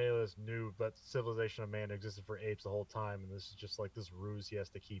Cornelius knew that civilization of man existed for apes the whole time, and this is just like this ruse he has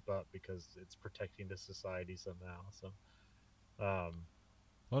to keep up because it's protecting his society somehow. So,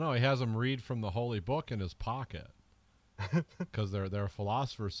 well, no, he has them read from the holy book in his pocket because their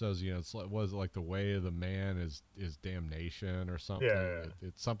philosopher says, it's like, was it like the way of the man is damnation or something? Yeah.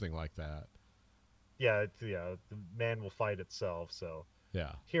 It's something like that. Yeah, the man will fight itself. So.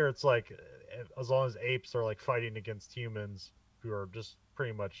 Yeah. Here it's like as long as apes are like fighting against humans who are just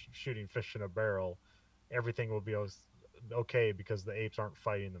pretty much shooting fish in a barrel, everything will be okay because the apes aren't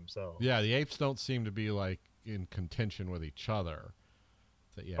fighting themselves. Yeah, the apes don't seem to be like in contention with each other.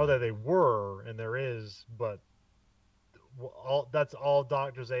 Yeah. Oh, they were, and there is, but that's all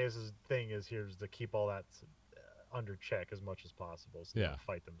Dr. Zaius' thing is here is to keep all that under check as much as possible, so they don't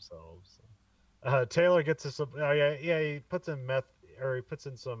fight themselves. Taylor gets this. He puts in meth. Or he puts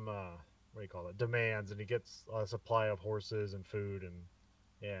in some demands, and he gets a supply of horses and food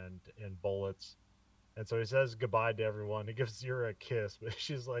and bullets, and so he says goodbye to everyone. He gives Zira a kiss, but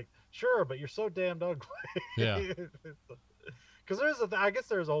she's like, "Sure, but you're so damned ugly." Yeah, because I guess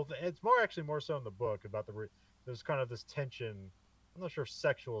there's a whole thing. It's more so in the book about there's kind of this tension. I'm not sure if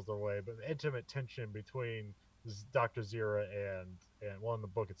sexual is the way, but intimate tension between Dr. Zira and well, in the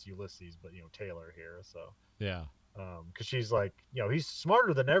book it's Ulysses, but Taylor here. So yeah. Because she's like, he's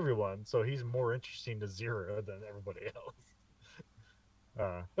smarter than everyone, so he's more interesting to Zero than everybody else.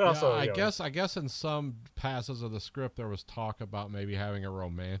 But Yeah, also, I guess in some passages of the script there was talk about maybe having a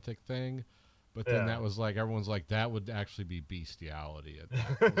romantic thing, but then yeah. that was like everyone's like that would actually be bestiality at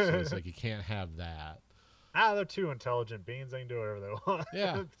that point. So it's like you can't have that. They're two intelligent beings. They can do whatever they want.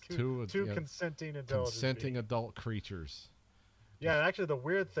 Yeah, two, two two consenting intelligent consenting beings. adult creatures. Yeah, and actually, the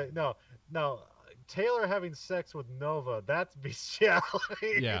weird thing, no, Taylor having sex with Nova, that's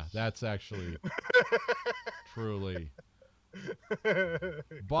bestiality. Yeah, that's actually truly.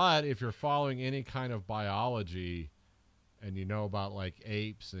 But if you're following any kind of biology and you know about like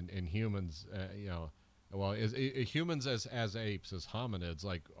apes and humans, well, humans as apes, as hominids,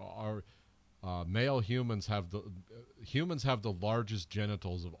 like our male humans have the largest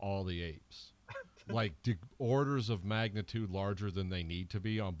genitals of all the apes, like orders of magnitude larger than they need to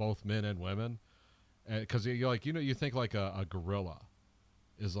be on both men and women, because you think like a gorilla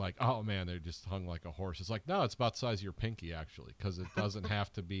is like, oh man, they're just hung like a horse. It's like, no, it's about the size of your pinky actually, because it doesn't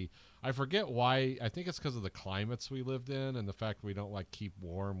have to be. I forget why. I think it's because of the climates we lived in and the fact we don't like keep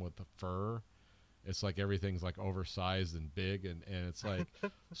warm with the fur. It's like everything's like oversized and big, and it's like,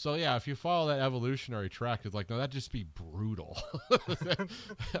 so yeah, if you follow that evolutionary track, it's like, no, that'd just be brutal.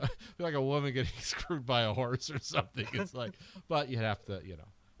 Be like a woman getting screwed by a horse or something. It's like, but you have to,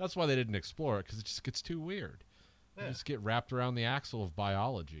 that's why they didn't explore it, because it just gets too weird. You just get wrapped around the axle of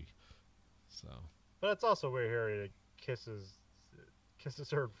biology. So, But it's also weird Harry kisses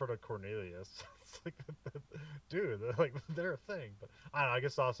her in front of Cornelius. It's like, dude, they're a thing. But I don't know. I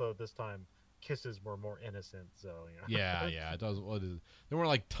guess also at this time, kisses were more innocent. So yeah, it does. They weren't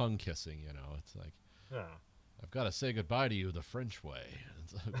like tongue kissing, It's like, yeah. I've got to say goodbye to you the French way.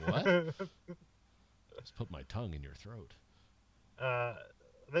 It's like, what? Just put my tongue in your throat.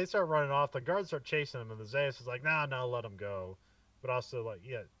 They start running off. The guards start chasing them, and the Zeus is like, nah, let them go. But also, like,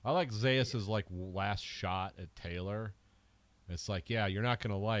 yeah. I like Zeus's like last shot at Taylor. It's like, yeah, you're not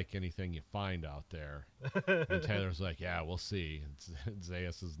going to like anything you find out there. And Taylor's like, yeah, we'll see. And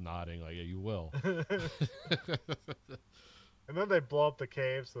Zeus is nodding like, yeah, you will. And then they blow up the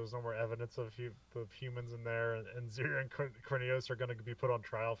cave, so there's no more evidence of humans in there. And Zero and Cornelius are going to be put on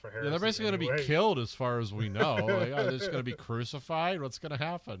trial for heresy. Yeah, they're basically going to be killed as far as we know. Like, they're just going to be crucified. What's going to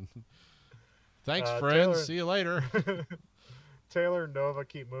happen? Thanks, friends. See you later. Taylor and Nova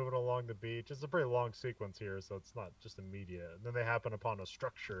keep moving along the beach. It's a pretty long sequence here, so it's not just immediate. And then they happen upon a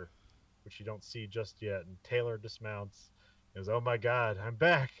structure, which you don't see just yet. And Taylor dismounts. He goes, "Oh my God, I'm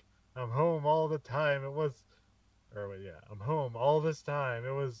back. I'm home all the time. I'm home all this time.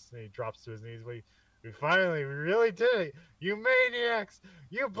 It was." And he drops to his knees. We really did it. You maniacs!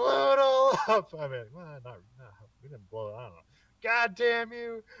 You blew it all up. I mean, well, we didn't blow it. I don't know. God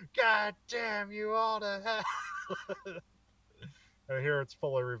damn you all to hell. And here it's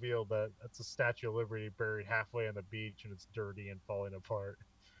fully revealed that it's a Statue of Liberty buried halfway on the beach, and it's dirty and falling apart.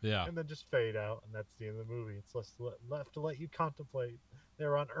 Yeah. And then just fade out, and that's the end of the movie. It's left to let you contemplate.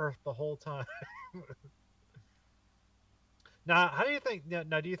 They're on Earth the whole time. Now, how do you think?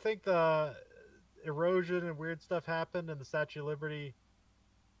 Now, do you think the erosion and weird stuff happened in the Statue of Liberty?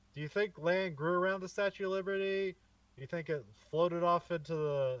 Do you think land grew around the Statue of Liberty? Do you think it floated off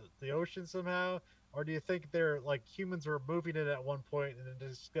into the ocean somehow? Or do you think they're like humans were moving it at one point and it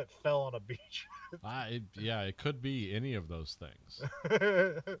just fell on a beach? It could be any of those things.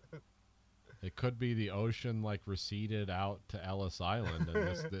 It could be the ocean like receded out to Ellis Island, and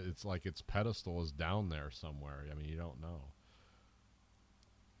it's like its pedestal is down there somewhere. I mean, you don't know.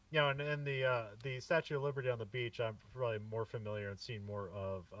 And the Statue of Liberty on the beach, I'm probably more familiar and seen more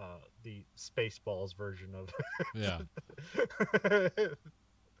of the Spaceballs version of. Yeah.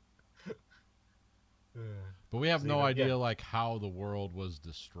 But we have no idea like how the world was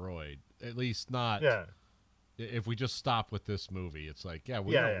destroyed. At least not. Yeah. If we just stop with this movie, it's like,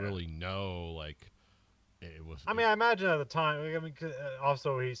 we don't really know. Like, it was. I mean, I imagine at the time. I mean,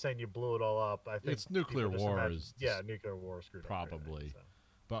 also he's saying you blew it all up. I think it's nuclear war. Nuclear war screwed probably. Up. So.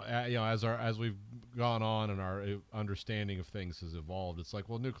 But as we've gone on and our understanding of things has evolved, it's like,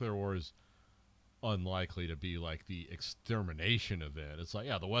 well, nuclear war is unlikely to be like the extermination event. It's like,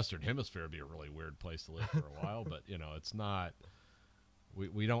 the Western Hemisphere would be a really weird place to live for a while, but it's not.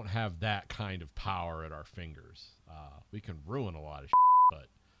 We don't have that kind of power at our fingers. We can ruin a lot of but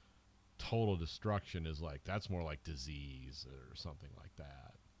total destruction is like, that's more like disease or something like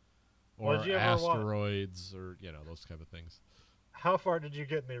that, or asteroids or those kind of things. How far did you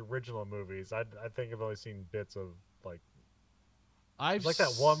get in the original movies? I think I've only seen bits of like. Like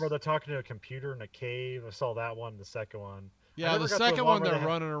that one where they're talking to a computer in a cave. I saw that one, the second one. Yeah, the second one they're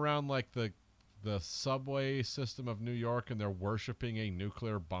running around like the the subway system of New York, and they're worshiping a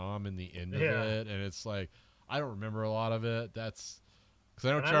nuclear bomb in the end of Yeah. it, and it's like I don't remember a lot of it. That's because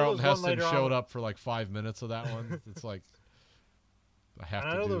I know And I know Charlton there's one Heston later showed on. up for like 5 minutes of that one. It's like I have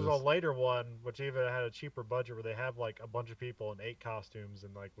And I to know do there's a this. later one which even had a cheaper budget where they have like a bunch of people in 8 costumes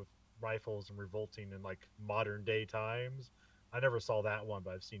and like with rifles and revolting in like modern day times. I never saw that one,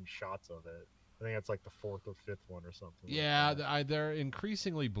 but I've seen shots of it. I think that's like the fourth or fifth one or something like Yeah, that. they're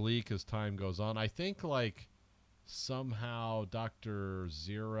increasingly bleak as time goes on. I think like somehow Dr.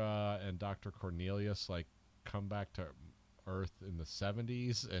 Zira and Dr. Cornelius like come back to Earth in the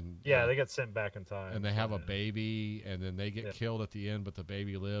 70s Yeah, they get sent back in time. and they So, have a yeah. baby, and then they get Yeah. killed at the end, but the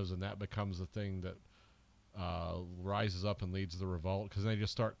baby lives, and that becomes the thing that rises up and leads the revolt because they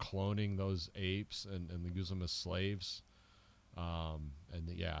just start cloning those apes and use them as slaves. And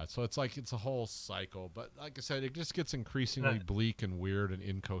yeah, so it's like it's a whole cycle, but like I said, it just gets And increasingly bleak and weird and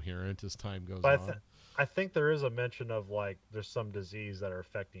incoherent as time goes but on. I think there is a mention of like there's some disease that are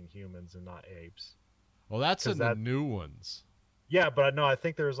affecting humans and not apes. Well, that's Because in the that, new ones. yeah, but I know I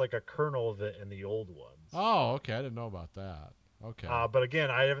think there's like a kernel of it in the old ones. Oh, okay, I didn't know about that. Okay. But again,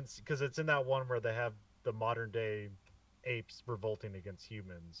 I haven't because it's in that one where they have the modern day apes revolting against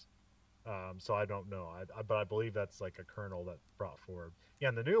humans. So I don't know. But I believe that's like a kernel that brought forward. Yeah,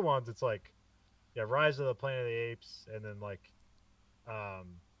 and the new ones, it's like yeah, Rise of the Planet of the Apes, and then like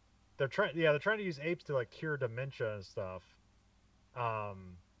um, they're trying to use apes to like cure dementia and stuff.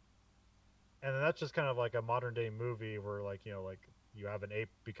 Um, and then that's just kind of like a modern day movie where like like you have an ape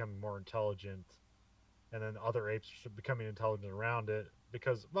becoming more intelligent and then other apes becoming intelligent around it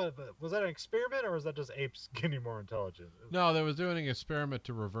because but was that an experiment or was that just apes getting more intelligent? No, they was doing an experiment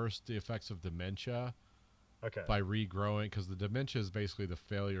to reverse the effects of dementia Okay. by regrowing, because the dementia is basically the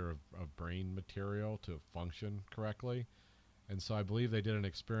failure of brain material to function correctly. And so I believe they did an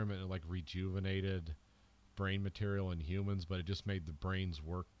experiment and like rejuvenated brain material in humans, but it just made the brains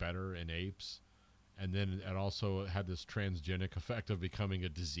work better in apes. And then it also had this transgenic effect of becoming a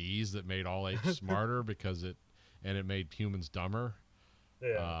disease that made all apes smarter because it made humans dumber.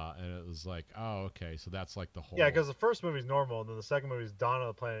 Yeah. And it was like, oh, okay, so that's like the Yeah, whole. because the first movie's normal, and then the second movie's Dawn of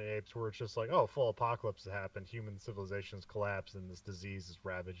the Planet of the Apes, where it's just like, oh, full apocalypse has happened, human civilization's collapsed, and this disease has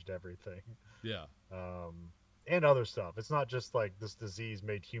ravaged everything, Yeah. and other stuff. It's not just like this disease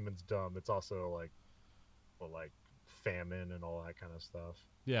made humans dumb. It's also like, well, like famine and all that kind of stuff,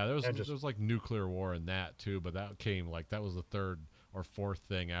 Yeah, and there just was like nuclear war in that too, but that came like that was the third or fourth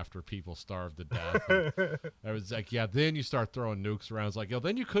thing after people starved to death. And I was like, yeah, then you start throwing nukes around. It's like, yo,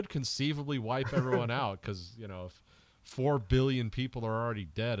 then you could conceivably wipe everyone out because if 4 billion people are already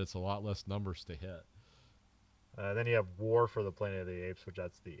dead, it's a lot less numbers to hit. then you have War for the Planet of the Apes, which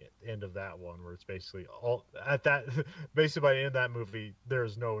that's the end of that one, where it's basically all at that. Basically, by the end of that movie,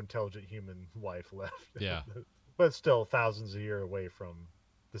 there's no intelligent human life left. Yeah, But still, thousands of years away from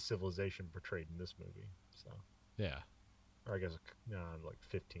the civilization portrayed in this movie. So, yeah, or I guess like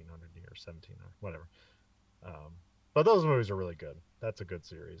 1,500 years, 1,700, whatever. But those movies are really good. That's a good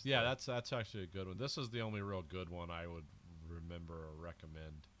series. yeah. though. That's actually a good one. This is the only real good one I would remember or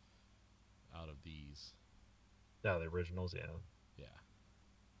recommend out of these. Yeah, the originals. Yeah. Yeah.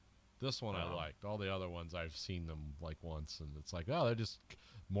 This one I liked. All the other ones I've seen them like once, and it's like, oh, they're just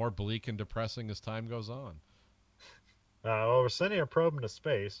more bleak and depressing as time goes on. Well, we're sending a probe into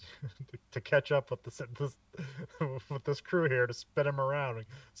space to catch up with this with this crew here to spin them around and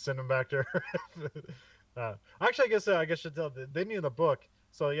send them back to Earth. Actually, I guess I should tell they need the book.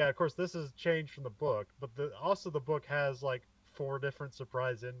 So yeah, of course, this is changed from the book, but also the book has like 4 different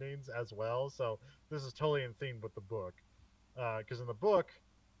surprise endings as well. So this is totally in theme with the book. Because in the book,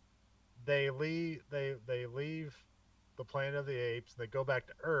 they leave the planet of the apes. They go back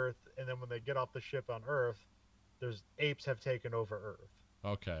to Earth, and then when they get off the ship on Earth, there's apes have taken over Earth.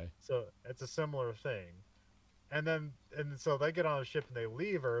 Okay. So it's a similar thing. And so they get on a ship and they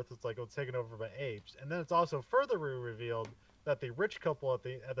leave Earth. It's like it's taken over by apes. And then it's also further revealed that the rich couple at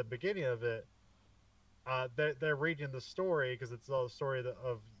the beginning of it, they're reading the story because it's all the story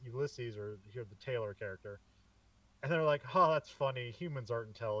of Ulysses or here the Taylor character. And they're like, "Oh, that's funny. Humans aren't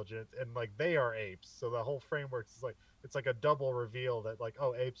intelligent, and like they are apes." So the whole framework is like it's like a double reveal that like,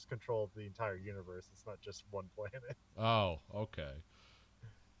 oh, apes control the entire universe. It's not just one planet. Oh, okay.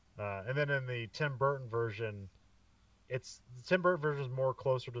 And then in the Tim Burton version, it's the Tim Burton version is more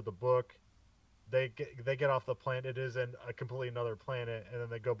closer to the book. They get off the planet. It is in a completely another planet, and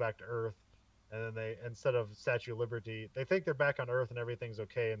then they go back to Earth. And then they instead of Statue of Liberty, they think they're back on Earth and everything's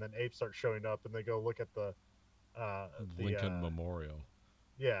okay. And then apes start showing up, and they go look at the Lincoln Memorial.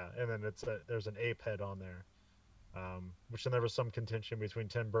 yeah, and then there's an ape head on there, which then there was some contention between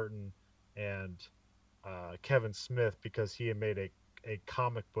Tim Burton and Kevin Smith because he had made a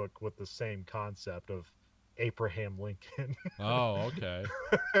comic book with the same concept of Abraham Lincoln Oh, okay.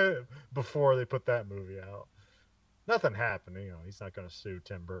 before they put that movie out. Nothing happened, you know. He's not going to sue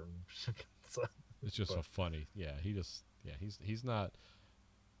Tim Burton. So, It's just but a funny. Yeah, he's not.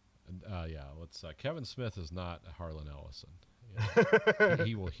 Yeah, let's. Kevin Smith is not Harlan Ellison.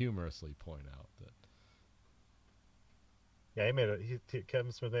 He will humorously point out that. yeah,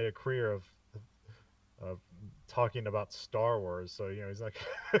 Kevin Smith made a career of talking about Star Wars. So you know, he's like,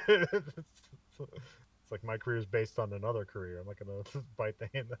 it's like my career is based on another career. I'm not going to bite the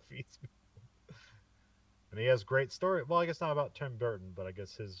hand that feeds me. And he has great story. Well, I guess not about Tim Burton, but I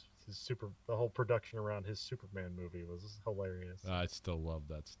guess the whole production around his Superman movie was hilarious. I still love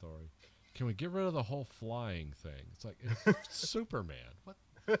that story. Can we get rid of the whole flying thing? It's like it's Superman. What?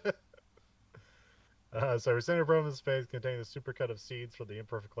 So we sent a probe in space containing the supercut of seeds for the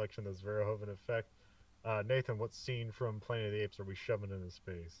imperfect collection that's Verhoeven effect. Nathan, what scene from Planet of the Apes are we shoving into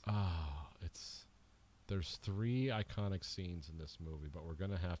space? Ah, there's 3 iconic scenes in this movie, but we're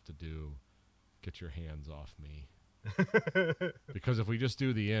gonna have to do "Get Your Hands Off Me" because if we just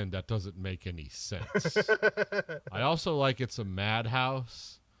do the end, that doesn't make any sense. I also like "It's a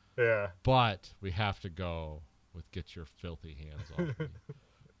Madhouse," Yeah. but we have to go with "Get Your Filthy Hands Off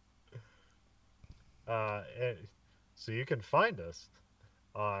Me." So you can find us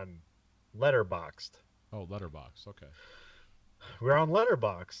on Letterboxd. Oh, Letterbox. Okay. We're on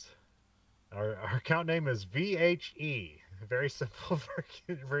Letterboxd. Our account name is VHE. Very simple,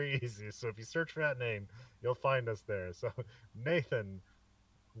 very easy. So if you search for that name, you'll find us there. So Nathan,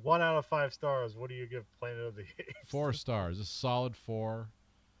 1 out of 5 stars. What do you give Planet of the Apes? 4 stars. A solid 4.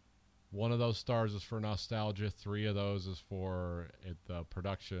 1 of those stars is for nostalgia. 3 of those is for the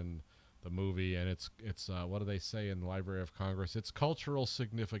production, the movie, and it's what do they say in the Library of Congress? It's cultural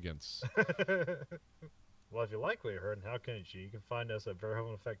significance. Well, if you like what you heard, and how can you can find us at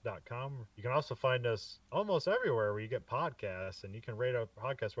verhoeveneffect.com. You can also find us almost everywhere where you get podcasts, and you can rate our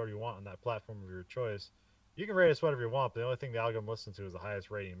podcast whatever you want on that platform of your choice. You can rate us whatever you want, but the only thing the algorithm listens to is the highest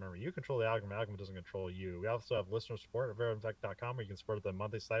rating. Remember, you control the algorithm. The algorithm doesn't control you. We also have listener support at verhoeveneffect.com where you can support the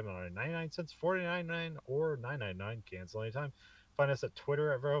monthly stipend on 99 cents, 49.99, or 9.99. Cancel anytime. Find us at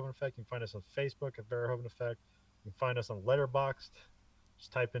Twitter at Verhoeven Effect. You can find us on Facebook at Verhoeven Effect. You can find us on Letterboxd.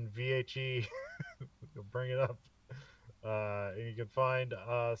 Just type in VHE. You'll bring it up. And you can find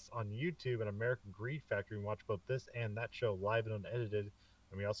us on YouTube at American Greed Factory and watch both this and that show live and unedited.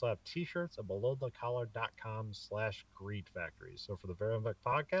 And we also have t-shirts at belowthecollar.com/greed factory. So for the Very Effect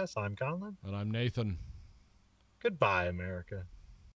Podcast, I'm Conlon. And I'm Nathan. Goodbye, America.